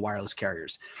all of the wireless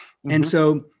carriers. And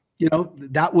so,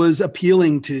 that was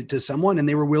appealing to someone, and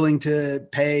they were willing to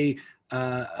pay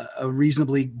a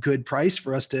reasonably good price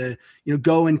for us to,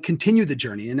 go and continue the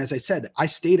journey. And as I said, I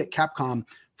stayed at Capcom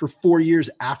for 4 years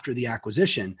after the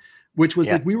acquisition, which was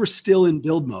like, we were still in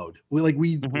build mode.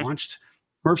 We launched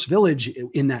Murph's Village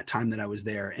in that time that I was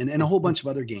there, and a whole bunch of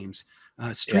other games,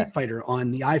 Street Fighter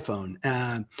on the iPhone.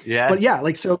 But yeah,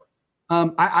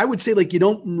 I would say, like, you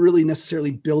don't really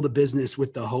necessarily build a business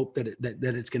with the hope that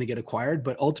it's going to get acquired,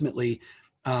 but ultimately,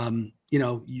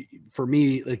 for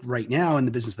me, like right now in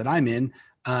the business that I'm in,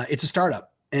 it's a startup.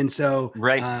 And so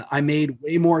I made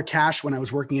way more cash when I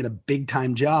was working at a big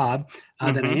time job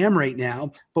than I am right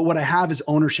now. But what I have is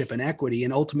ownership and equity.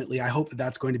 And ultimately, I hope that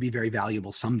that's going to be very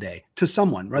valuable someday to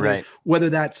someone, whether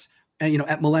that's,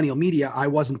 at Millennial Media, I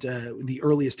wasn't the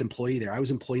earliest employee there. I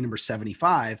was employee number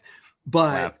 75.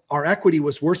 But our equity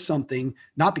was worth something,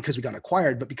 not because we got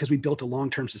acquired, but because we built a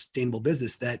long-term sustainable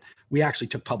business that we actually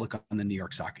took public on the New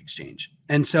York Stock Exchange.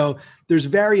 And so there's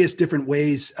various different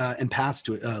ways and paths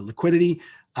to liquidity.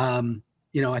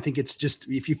 I think it's just,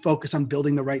 if you focus on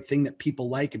building the right thing that people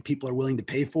like and people are willing to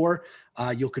pay for,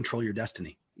 you'll control your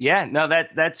destiny. Yeah, no,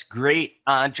 that's great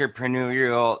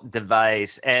entrepreneurial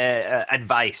advice.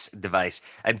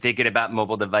 I'm thinking about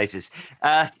mobile devices.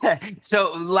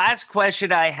 So last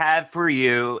question I have for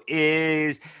you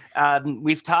is,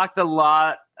 we've talked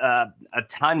a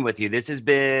ton with you. This has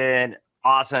been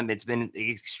awesome. It's been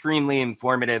extremely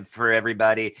informative for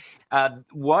everybody.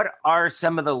 What are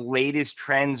some of the latest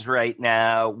trends right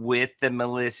now with the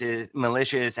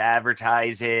malicious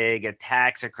advertising,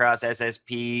 attacks across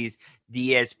SSPs,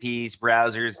 DSPs,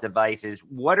 browsers, devices?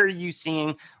 What are you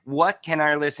seeing? What can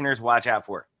our listeners watch out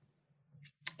for?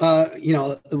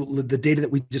 The data that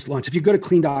we just launched, if you go to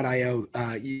clean.io,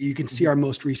 you can see our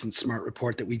most recent smart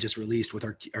report that we just released with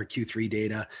our Q3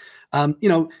 data.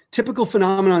 Typical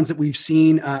phenomenons that we've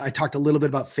seen. I talked a little bit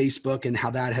about Facebook and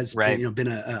how that has been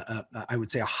I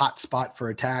would say a hot spot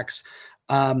for attacks.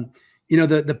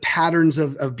 The patterns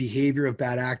of behavior of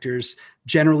bad actors,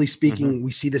 generally speaking,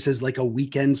 we see this as like a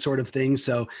weekend sort of thing.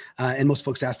 So, and most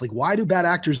folks ask, like, why do bad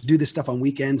actors do this stuff on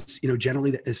weekends?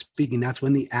 Generally speaking, that's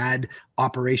when the ad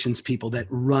operations people that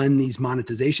run these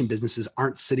monetization businesses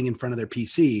aren't sitting in front of their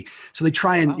PC. So they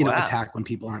try and, attack when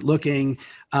people aren't looking,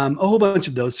 a whole bunch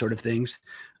of those sort of things.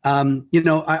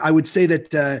 I would say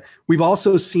that we've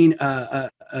also seen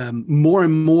more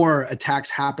and more attacks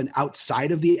happen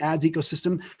outside of the ads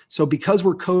ecosystem. So because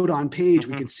we're code on page,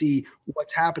 we can see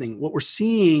what's happening. What we're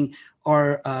seeing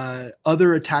are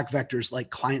other attack vectors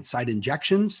like client-side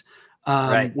injections,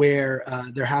 where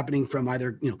they're happening from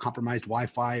either compromised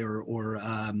Wi-Fi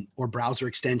or browser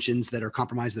extensions that are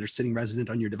compromised that are sitting resident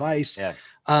on your device. Yeah.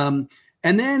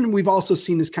 And then we've also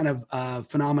seen this kind of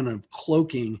phenomenon of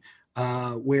cloaking,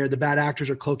 where the bad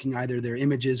actors are cloaking either their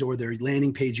images or their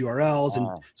landing page URLs and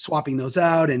swapping those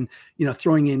out, and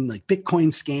throwing in like Bitcoin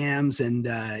scams and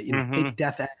fake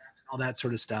death ads and all that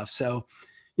sort of stuff. So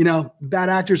bad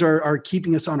actors are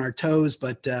keeping us on our toes,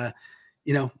 but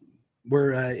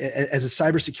we're as a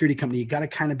cybersecurity company, you got to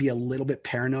kind of be a little bit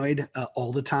paranoid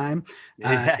all the time,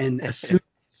 and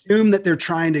assume that they're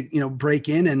trying to break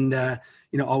in, and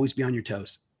always be on your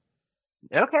toes.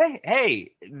 Okay.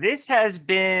 Hey, this has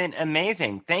been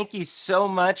amazing. Thank you so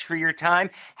much for your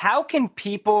time. How can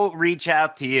people reach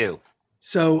out to you?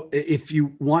 So if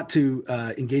you want to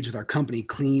engage with our company,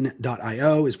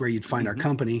 clean.io is where you'd find our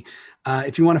company.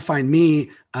 If you want to find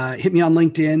me, hit me on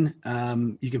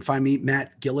LinkedIn. You can find me,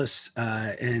 Matt Gillis.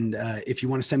 And if you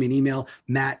want to send me an email,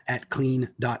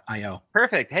 matt@clean.io.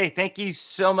 Perfect. Hey, thank you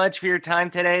so much for your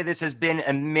time today. This has been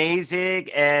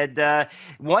amazing. And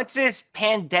once this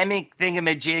pandemic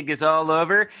thingamajig is all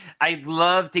over, I'd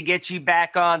love to get you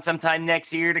back on sometime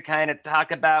next year to kind of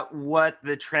talk about what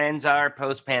the trends are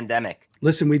post-pandemic.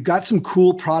 Listen, we've got some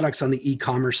cool products on the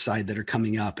e-commerce side that are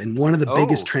coming up. And one of the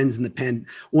biggest trends in the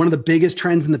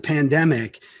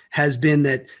pandemic has been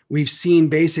that we've seen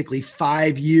basically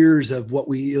 5 years of what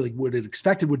we would have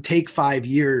expected would take 5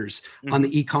 years on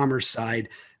the e-commerce side,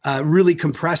 really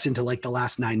compress into like the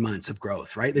last 9 months of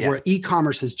growth, right? Where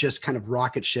e-commerce has just kind of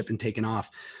rocket ship and taken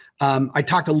off. I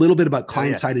talked a little bit about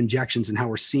client-side injections and how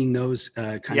we're seeing those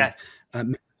kind of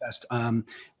manifest.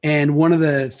 And one of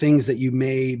the things that you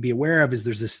may be aware of is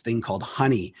there's this thing called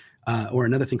Honey, or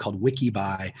another thing called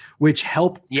WikiBuy, which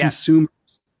help consumers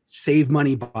save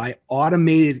money by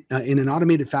in an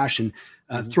automated fashion,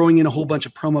 throwing in a whole bunch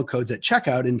of promo codes at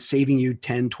checkout and saving you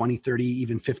 10, 20, 30,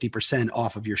 even 50%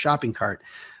 off of your shopping cart.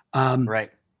 We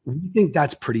think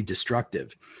that's pretty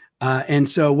destructive. And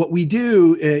so what we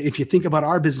do, if you think about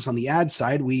our business on the ad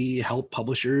side, we help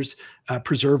publishers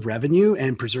preserve revenue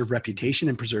and preserve reputation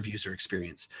and preserve user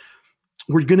experience.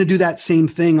 We're going to do that same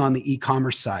thing on the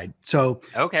e-commerce side. So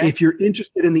if you're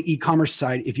interested in the e-commerce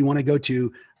side, if you want to go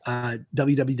to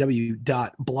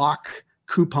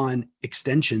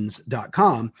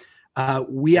www.blockcouponextensions.com,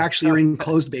 we actually are in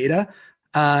closed beta.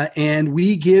 And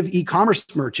we give e-commerce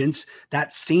merchants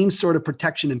that same sort of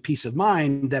protection and peace of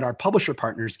mind that our publisher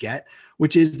partners get,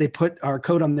 which is they put our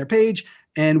code on their page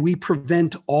and we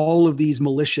prevent all of these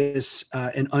malicious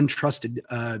and untrusted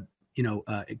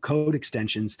code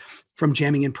extensions from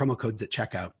jamming in promo codes at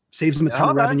checkout. Saves them a ton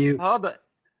of revenue. Hold on.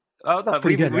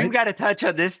 We've got to touch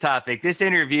on this topic. This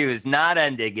interview is not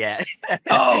ended yet.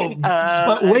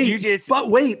 But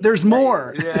wait, there's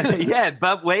more.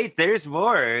 But wait, there's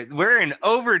more. We're in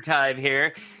overtime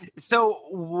here. So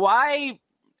why?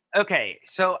 Okay,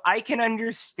 so I can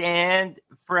understand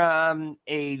from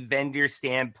a vendor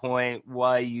standpoint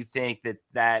why you think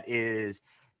that is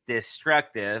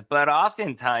destructive, but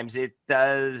oftentimes it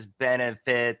does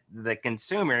benefit the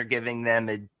consumer, giving them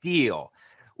a deal.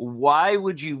 Why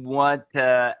would you want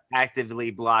to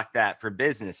actively block that for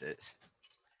businesses?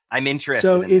 I'm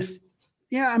interested in this.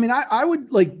 I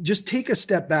would just take a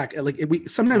step back.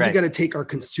 Sometimes we got to take our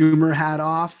consumer hat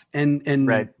off and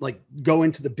go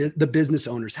into the business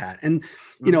owner's hat. And,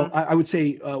 I would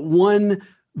say one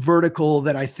vertical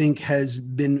that I think has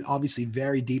been obviously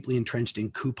very deeply entrenched in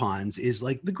coupons is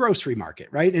like the grocery market,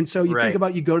 right? And so you think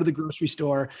about, you go to the grocery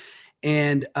store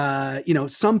and,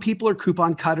 some people are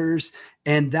coupon cutters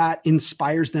and that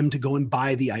inspires them to go and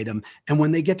buy the item. And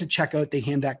when they get to checkout, they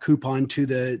hand that coupon to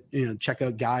the,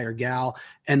 checkout guy or gal,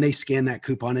 and they scan that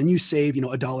coupon and you save,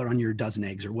 $1 on your dozen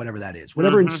eggs or whatever that is,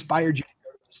 whatever inspired you to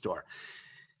go to the store.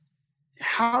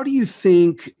 How do you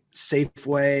think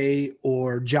Safeway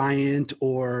or Giant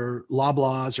or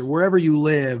Loblaws or wherever you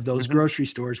live, those grocery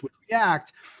stores would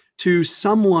react to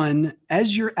someone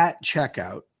as you're at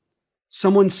checkout,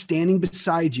 someone standing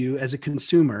beside you as a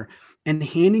consumer and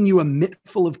handing you a mitt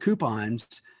full of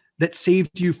coupons that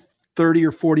saved you 30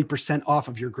 or 40% off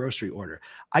of your grocery order?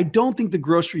 I don't think the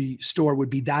grocery store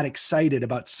would be that excited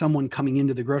about someone coming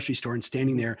into the grocery store and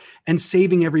standing there and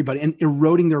saving everybody and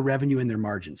eroding their revenue and their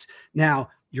margins. Now,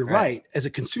 you're right. As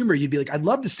a consumer, you'd be like, I'd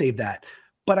love to save that.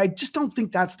 But I just don't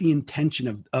think that's the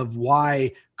intention of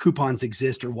why coupons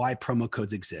exist or why promo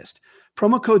codes exist.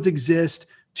 Promo codes exist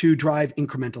to drive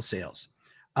incremental sales.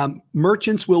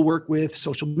 Merchants will work with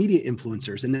social media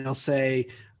influencers, and they'll say,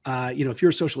 if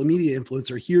you're a social media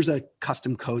influencer, here's a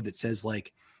custom code that says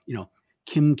like,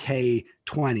 Kim K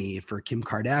 20 for Kim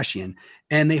Kardashian.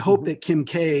 And they hope that Kim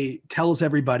K tells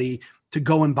everybody to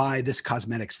go and buy this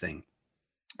cosmetics thing.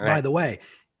 Right. By the way,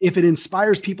 if it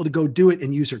inspires people to go do it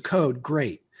and use her code,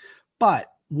 great.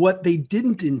 But what they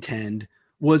didn't intend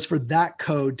was for that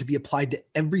code to be applied to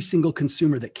every single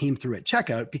consumer that came through at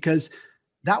checkout, because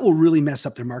that will really mess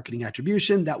up their marketing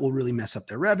attribution. That will really mess up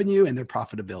their revenue and their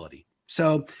profitability.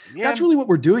 So that's really what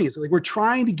we're doing, is like, we're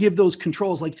trying to give those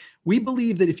controls. Like, we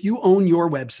believe that if you own your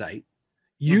website,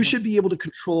 you should be able to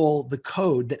control the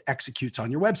code that executes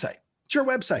on your website. It's your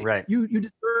website. Right. You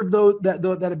deserve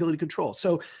that ability to control.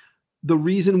 So the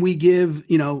reason we give,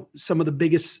 some of the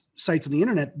biggest sites on the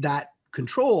internet that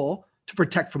control to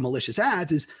protect from malicious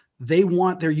ads is they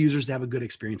want their users to have a good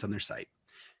experience on their site.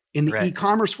 In the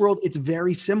e-commerce world, it's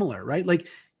very similar, right? Like,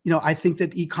 I think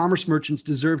that e-commerce merchants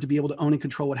deserve to be able to own and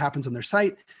control what happens on their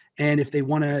site. And if they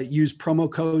want to use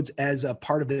promo codes as a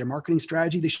part of their marketing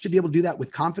strategy, they should be able to do that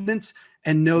with confidence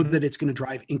and know that it's going to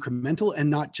drive incremental and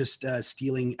not just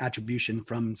stealing attribution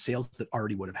from sales that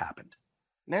already would have happened.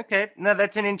 Okay. No,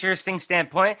 that's an interesting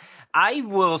standpoint. I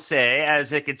will say,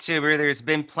 as a consumer, there's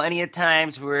been plenty of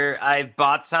times where I've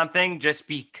bought something just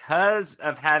because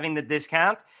of having the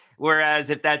discount. Whereas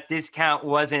if that discount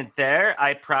wasn't there,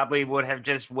 I probably would have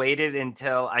just waited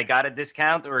until I got a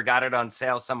discount or got it on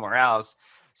sale somewhere else.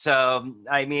 So,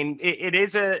 I mean, it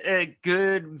is a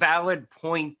good, valid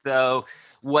point, though,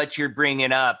 what you're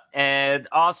bringing up. And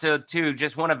also, too,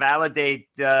 just want to validate,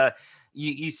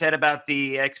 you said about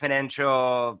the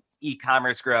exponential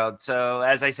e-commerce growth. So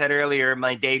as I said earlier,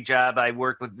 my day job, I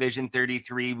work with Vision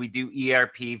 33. We do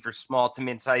ERP for small to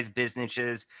mid-sized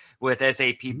businesses with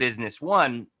SAP Business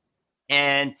One.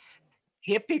 And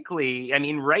typically, I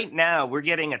mean, right now we're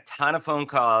getting a ton of phone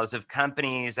calls of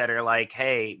companies that are like,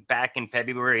 hey, back in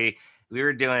February, we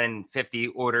were doing 50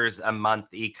 orders a month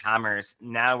e-commerce.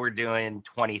 Now we're doing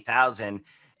 20,000.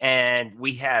 And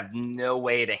we have no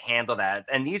way to handle that.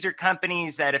 And these are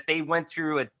companies that if they went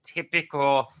through a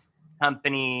typical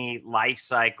company life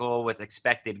cycle with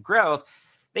expected growth,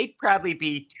 they'd probably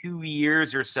be 2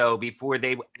 years or so before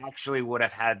they actually would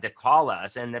have had to call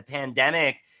us. And the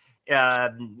pandemic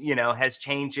has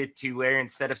changed it to where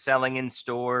instead of selling in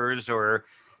stores or,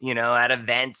 at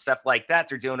events, stuff like that,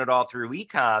 they're doing it all through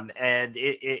e-com. And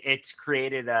it's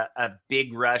created a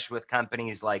big rush with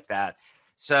companies like that.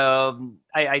 So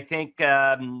I think,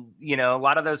 a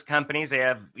lot of those companies, they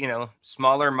have,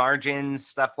 smaller margins,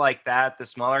 stuff like that. The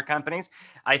smaller companies,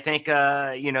 I think,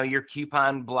 your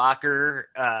coupon blocker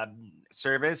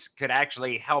service could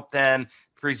actually help them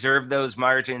preserve those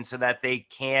margins so that they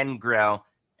can grow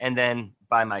and then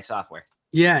buy my software.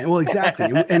 Yeah, well, exactly.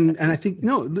 and I think,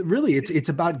 no, really, it's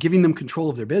about giving them control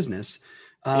of their business.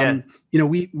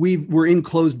 We're in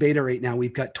closed beta right now.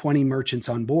 We've got 20 merchants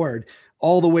on board,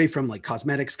 all the way from like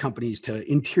cosmetics companies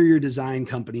to interior design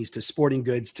companies to sporting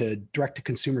goods to direct to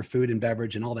consumer food and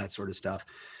beverage and all that sort of stuff.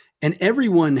 And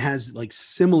everyone has like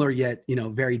similar yet,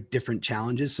 very different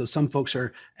challenges. So some folks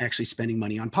are actually spending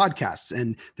money on podcasts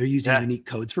and they're using unique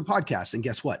codes for podcasts. And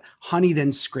guess what? Honey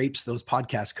then scrapes those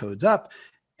podcast codes up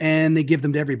and they give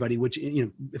them to everybody, which,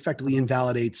 effectively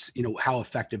invalidates, how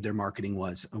effective their marketing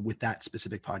was with that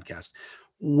specific podcast.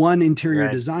 One interior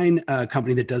design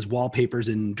company that does wallpapers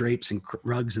and drapes and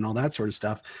rugs and all that sort of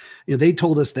stuff, they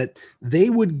told us that they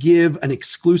would give an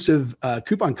exclusive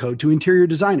coupon code to interior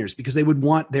designers because they would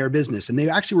want their business. And they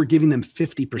actually were giving them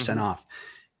 50% off.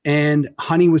 And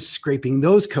Honey was scraping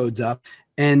those codes up.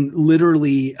 And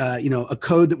literally, a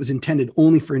code that was intended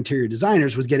only for interior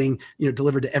designers was getting,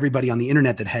 delivered to everybody on the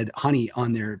internet that had Honey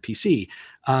on their PC.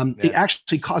 It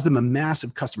actually caused them a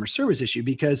massive customer service issue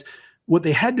because what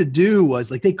they had to do was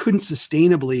like, they couldn't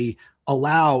sustainably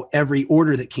allow every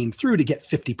order that came through to get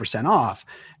 50% off.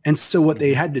 And so what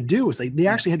they had to do was they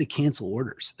actually had to cancel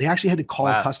orders. They actually had to call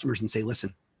customers and say,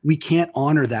 listen, we can't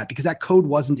honor that because that code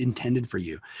wasn't intended for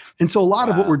you. And so a lot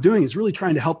of what we're doing is really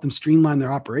trying to help them streamline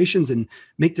their operations and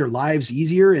make their lives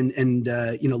easier and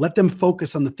let them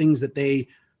focus on the things that they,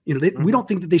 we don't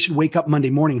think that they should wake up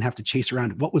Monday morning and have to chase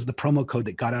around what was the promo code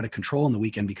that got out of control on the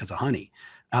weekend because of Honey.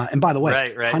 And by the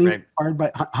way,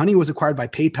 Honey was acquired by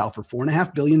PayPal for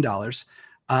 $4.5 billion.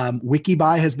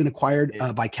 Wikibuy has been acquired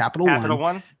by Capital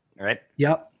One. Right.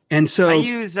 Yep. And so I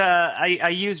use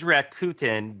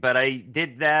Rakuten, but I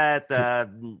did that.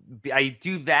 I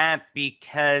do that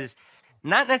because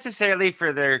not necessarily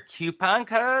for their coupon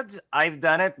codes. I've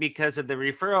done it because of the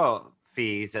referral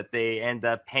fees that they end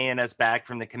up paying us back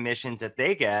from the commissions that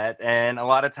they get. And a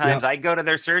lot of times I go to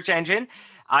their search engine,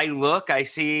 I look, I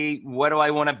see, what do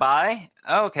I want to buy?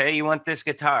 Oh, okay, you want this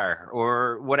guitar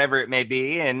or whatever it may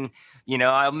be. And,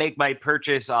 I'll make my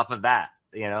purchase off of that,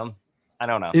 I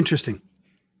don't know. Interesting.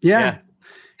 Yeah.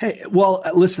 Hey, well,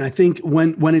 listen, I think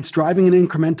when it's driving an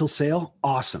incremental sale,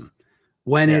 awesome.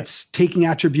 When it's taking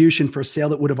attribution for a sale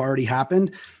that would have already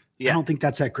happened, I don't think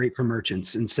that's that great for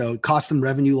merchants. And so it costs them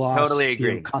revenue loss. Totally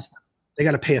agree. They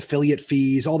got to pay affiliate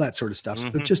fees, all that sort of stuff. So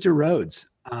it just erodes.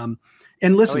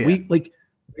 And listen,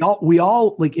 we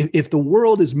all if the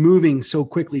world is moving so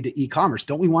quickly to e-commerce,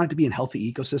 don't we want it to be in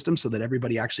healthy ecosystem so that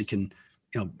everybody actually can,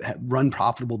 run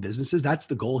profitable businesses? That's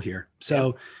the goal here.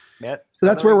 So, so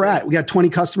that's where we're at. We got 20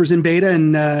 customers in beta,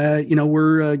 and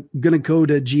we're going to go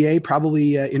to GA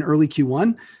probably in early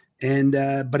Q1. And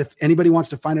but if anybody wants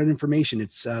to find out information,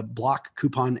 it's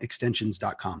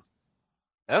blockcouponextensions.com.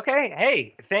 Okay.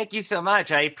 Hey, thank you so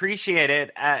much. I appreciate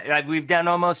it. We've done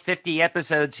almost 50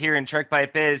 episodes here in Shark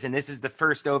Bite Biz, and this is the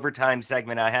first overtime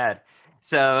segment I had.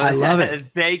 So I love it.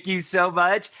 Thank you so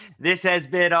much. This has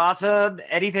been awesome.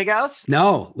 Anything else?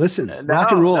 No, listen,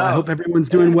 rock and roll. I hope everyone's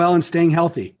doing well and staying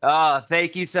healthy. Oh,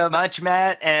 thank you so much,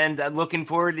 Matt. And looking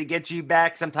forward to get you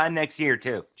back sometime next year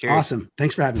too. Cheers. Awesome.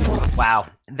 Thanks for having me. Wow.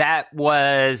 That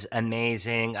was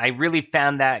amazing. I really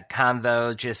found that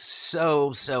convo just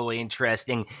so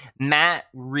interesting. Matt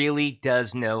really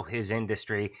does know his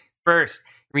industry. First,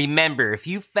 remember, if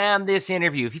you found this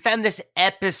interview, if you found this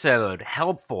episode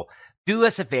helpful, do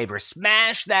us a favor,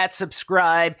 smash that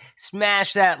subscribe,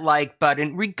 smash that like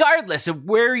button, regardless of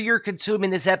where you're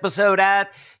consuming this episode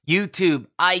at, YouTube,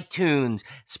 iTunes,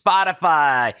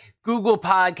 Spotify, Google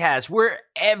Podcasts,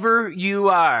 wherever you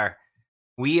are.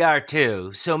 We are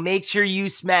too. So make sure you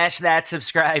smash that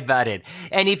subscribe button.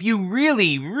 And if you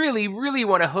really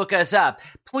want to hook us up,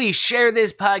 please share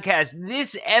this podcast,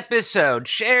 this episode,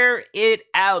 share it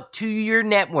out to your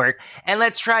network. And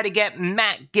let's try to get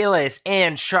Matt Gillis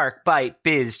and Shark Bite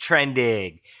Biz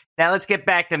trending. Now let's get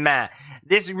back to Matt.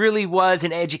 This really was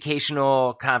an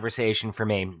educational conversation for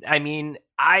me. I mean,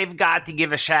 I've got to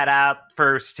give a shout out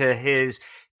first to his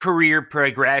career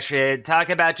progression. Talk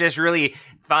about just really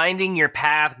finding your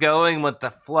path, going with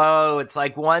the flow. It's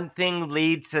like one thing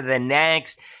leads to the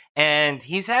next. And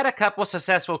he's had a couple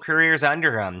successful careers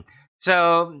under him.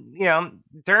 So,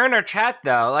 during our chat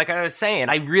though, like I was saying,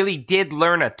 I really did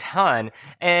learn a ton.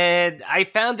 And I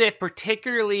found it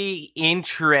particularly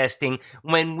interesting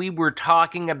when we were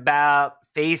talking about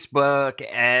Facebook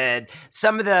and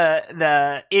some of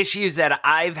the issues that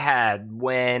I've had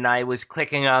when I was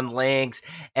clicking on links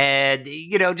and,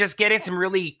 just getting some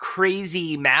really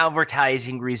crazy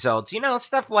malvertising results,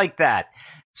 stuff like that.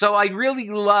 So I really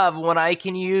love when I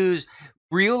can use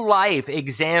real life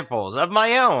examples of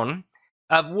my own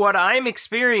of what I'm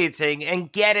experiencing and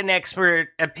get an expert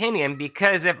opinion,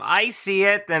 because if I see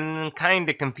it and I'm kind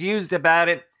of confused about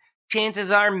it,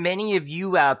 chances are many of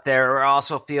you out there are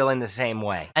also feeling the same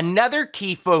way. Another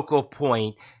key focal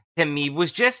point to me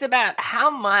was just about how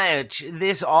much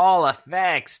this all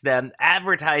affects the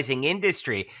advertising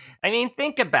industry. I mean,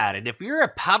 think about it. If you're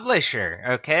a publisher,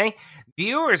 okay,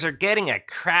 viewers are getting a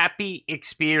crappy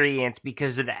experience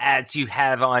because of the ads you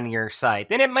have on your site.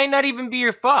 And it might not even be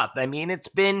your fault. I mean, it's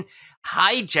been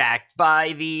hijacked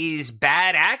by these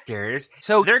bad actors.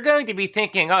 So they're going to be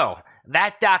thinking, oh,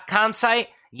 that .com site?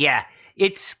 Yeah,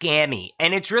 it's scammy,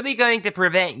 and it's really going to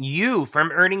prevent you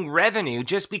from earning revenue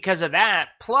just because of that,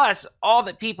 plus all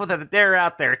the people that they're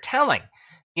out there telling.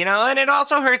 And it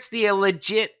also hurts the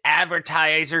legit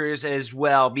advertisers as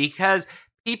well, because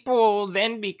people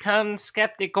then become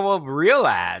skeptical of real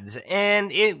ads, and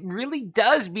it really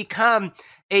does become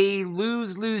a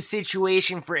lose-lose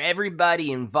situation for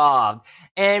everybody involved.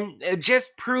 And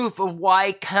just proof of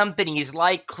why companies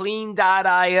like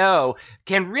Clean.io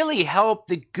can really help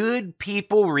the good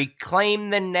people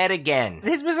reclaim the net again.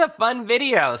 This was a fun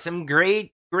video, some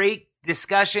great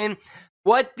discussion.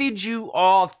 What did you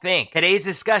all think? Today's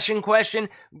discussion question,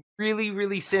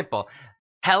 really simple.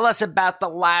 Tell us about the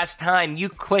last time you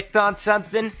clicked on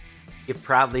something you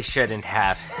probably shouldn't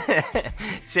have.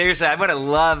 Seriously, I would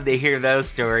love to hear those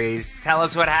stories. Tell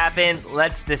us what happened.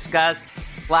 Let's discuss.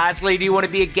 Lastly, do you want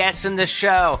to be a guest on the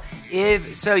show?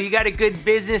 If so, you got a good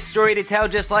business story to tell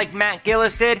just like Matt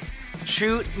Gillis did?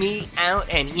 Shoot me out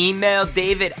an email,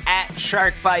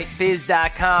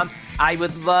 david@sharkbitebiz.com. I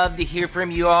would love to hear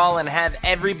from you all and have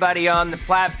everybody on the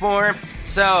platform.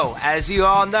 So, as you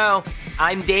all know,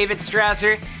 I'm David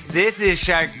Strausser. This is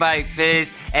Shark Bite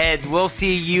Biz, and we'll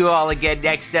see you all again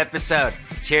next episode.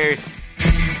 Cheers.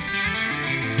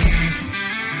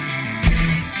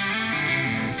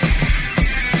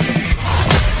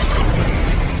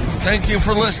 Thank you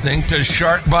for listening to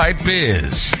Shark Bite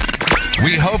Biz.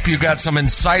 We hope you got some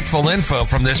insightful info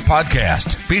from this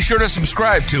podcast. Be sure to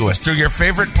subscribe to us through your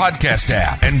favorite podcast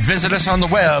app and visit us on the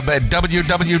web at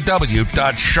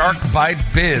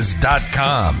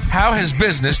www.sharkbitebiz.com. How has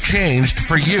business changed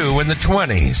for you in the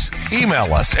 20s?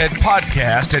 Email us at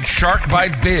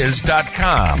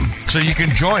podcast@sharkbitebiz.com so you can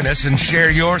join us and share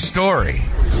your story.